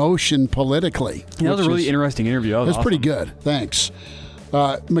things in motion politically. That was a really interesting interview. That was awesome. pretty good. Thanks.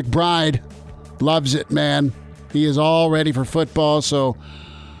 McBride loves it, man. He is all ready for football, so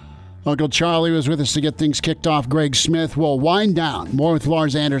Uncle Charlie was with us to get things kicked off. Greg Smith will wind down. More with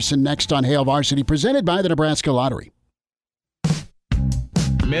Lars Anderson next on Hail Varsity, presented by the Nebraska Lottery.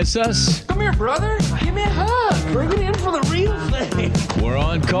 Miss us? Come here, brother. Give me a hug. Bring it in for the real thing. We're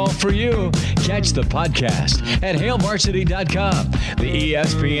on call for you. Catch the podcast at hailvarsity.com, the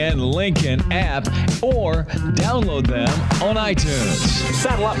ESPN Lincoln app, or download them on iTunes.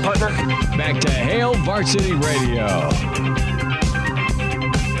 Saddle up, partner. Back to Hail Varsity Radio.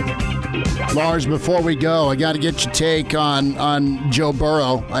 Lars, before we go, I got to get your take on Joe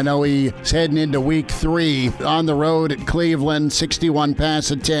Burrow. I know he's heading into week 3 on the road at Cleveland, 61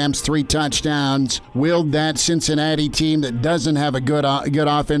 pass attempts, 3 touchdowns. Willed that Cincinnati team that doesn't have a good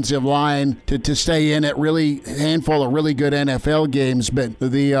offensive line to stay in it. Really handful of really good NFL games, but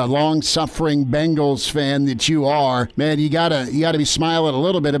the long-suffering Bengals fan that you are, man, you gotta be smiling a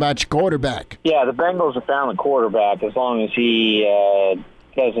little bit about your quarterback. Yeah, the Bengals have found the quarterback as long as he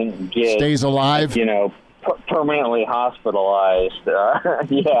doesn't get stays alive, permanently hospitalized.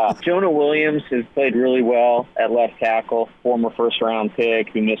 Yeah, Jonah Williams has played really well at left tackle, former first-round pick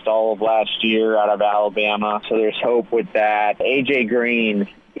who missed all of last year out of Alabama. So there's hope with that. AJ Green,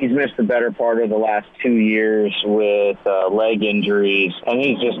 he's missed the better part of the last 2 years with leg injuries, and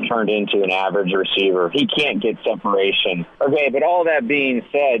he's just turned into an average receiver. He can't get separation. Okay, but all that being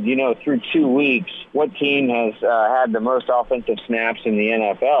said, through 2 weeks, what team has had the most offensive snaps in the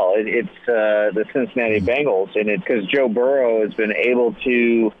NFL? It's the Cincinnati Bengals, and it's because Joe Burrow has been able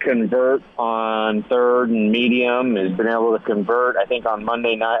to convert on third and medium, has been able to convert, I think, on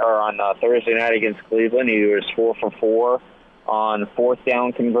Monday night or on Thursday night against Cleveland. He was 4 for 4 on fourth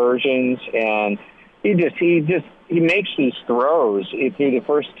down conversions, and he makes these throws through the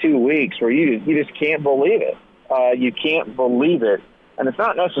first 2 weeks where you just can't believe it. You can't believe it. And it's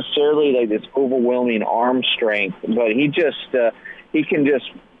not necessarily like this overwhelming arm strength, but he can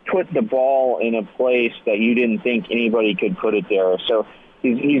just put the ball in a place that you didn't think anybody could put it there. So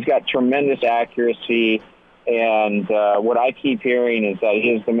he's got tremendous accuracy, and what I keep hearing is that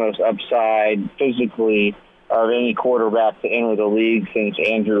he has the most upside physically of any quarterback to enter the league since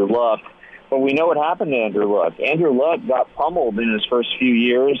Andrew Luck. But we know what happened to Andrew Luck. Andrew Luck got pummeled in his first few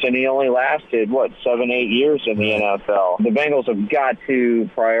years, and he only lasted, 7-8 years in the NFL. The Bengals have got to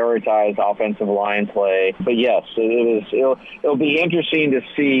prioritize offensive line play. But, yes, it'll be interesting to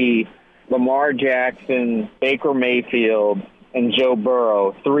see Lamar Jackson, Baker Mayfield, and Joe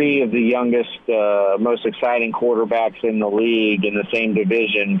Burrow, 3 of the youngest, most exciting quarterbacks in the league in the same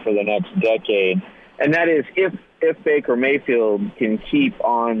division for the next decade. And that is if Baker Mayfield can keep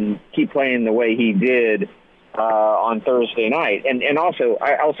playing the way he did on Thursday night. And also,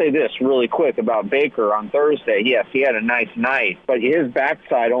 I'll say this really quick about Baker on Thursday. Yes, he had a nice night, but his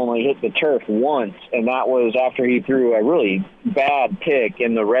backside only hit the turf once, and that was after he threw a really bad pick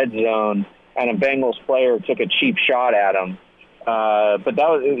in the red zone, and a Bengals player took a cheap shot at him. But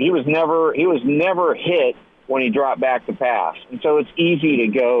he was never hit when he dropped back to pass. And so it's easy to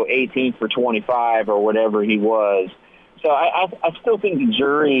go 18 for 25 or whatever he was. So I still think the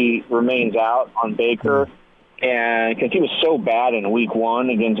jury remains out on Baker, and because he was so bad in week 1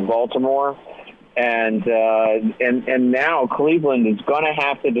 against Baltimore. And now Cleveland is going to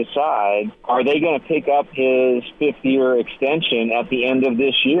have to decide, are they going to pick up his 5th-year extension at the end of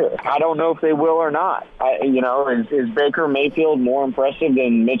this year? I don't know if they will or not. Is Baker Mayfield more impressive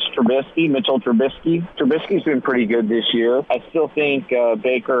than Mitchell Trubisky? Trubisky's been pretty good this year. I still think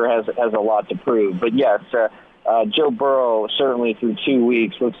Baker has a lot to prove. But yes, Joe Burrow, certainly through 2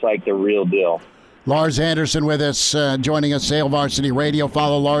 weeks, looks like the real deal. Lars Anderson with us, joining us, Hail Varsity Radio.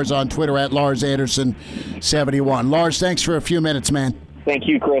 Follow Lars on Twitter at Lars Anderson71. Lars, thanks for a few minutes, man. Thank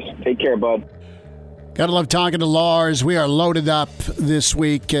you, Chris. Take care, bud. Gotta love talking to Lars. We are loaded up this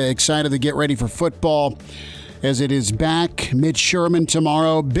week. Excited to get ready for football as it is back. Mitch Sherman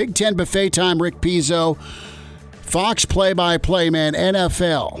tomorrow. Big Ten buffet time, Rick Pizzo. Fox play-by-play man,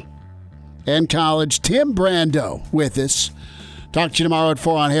 NFL and college. Tim Brando with us. Talk to you tomorrow at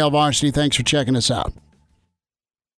 4 on Hail Varsity. Thanks for checking us out.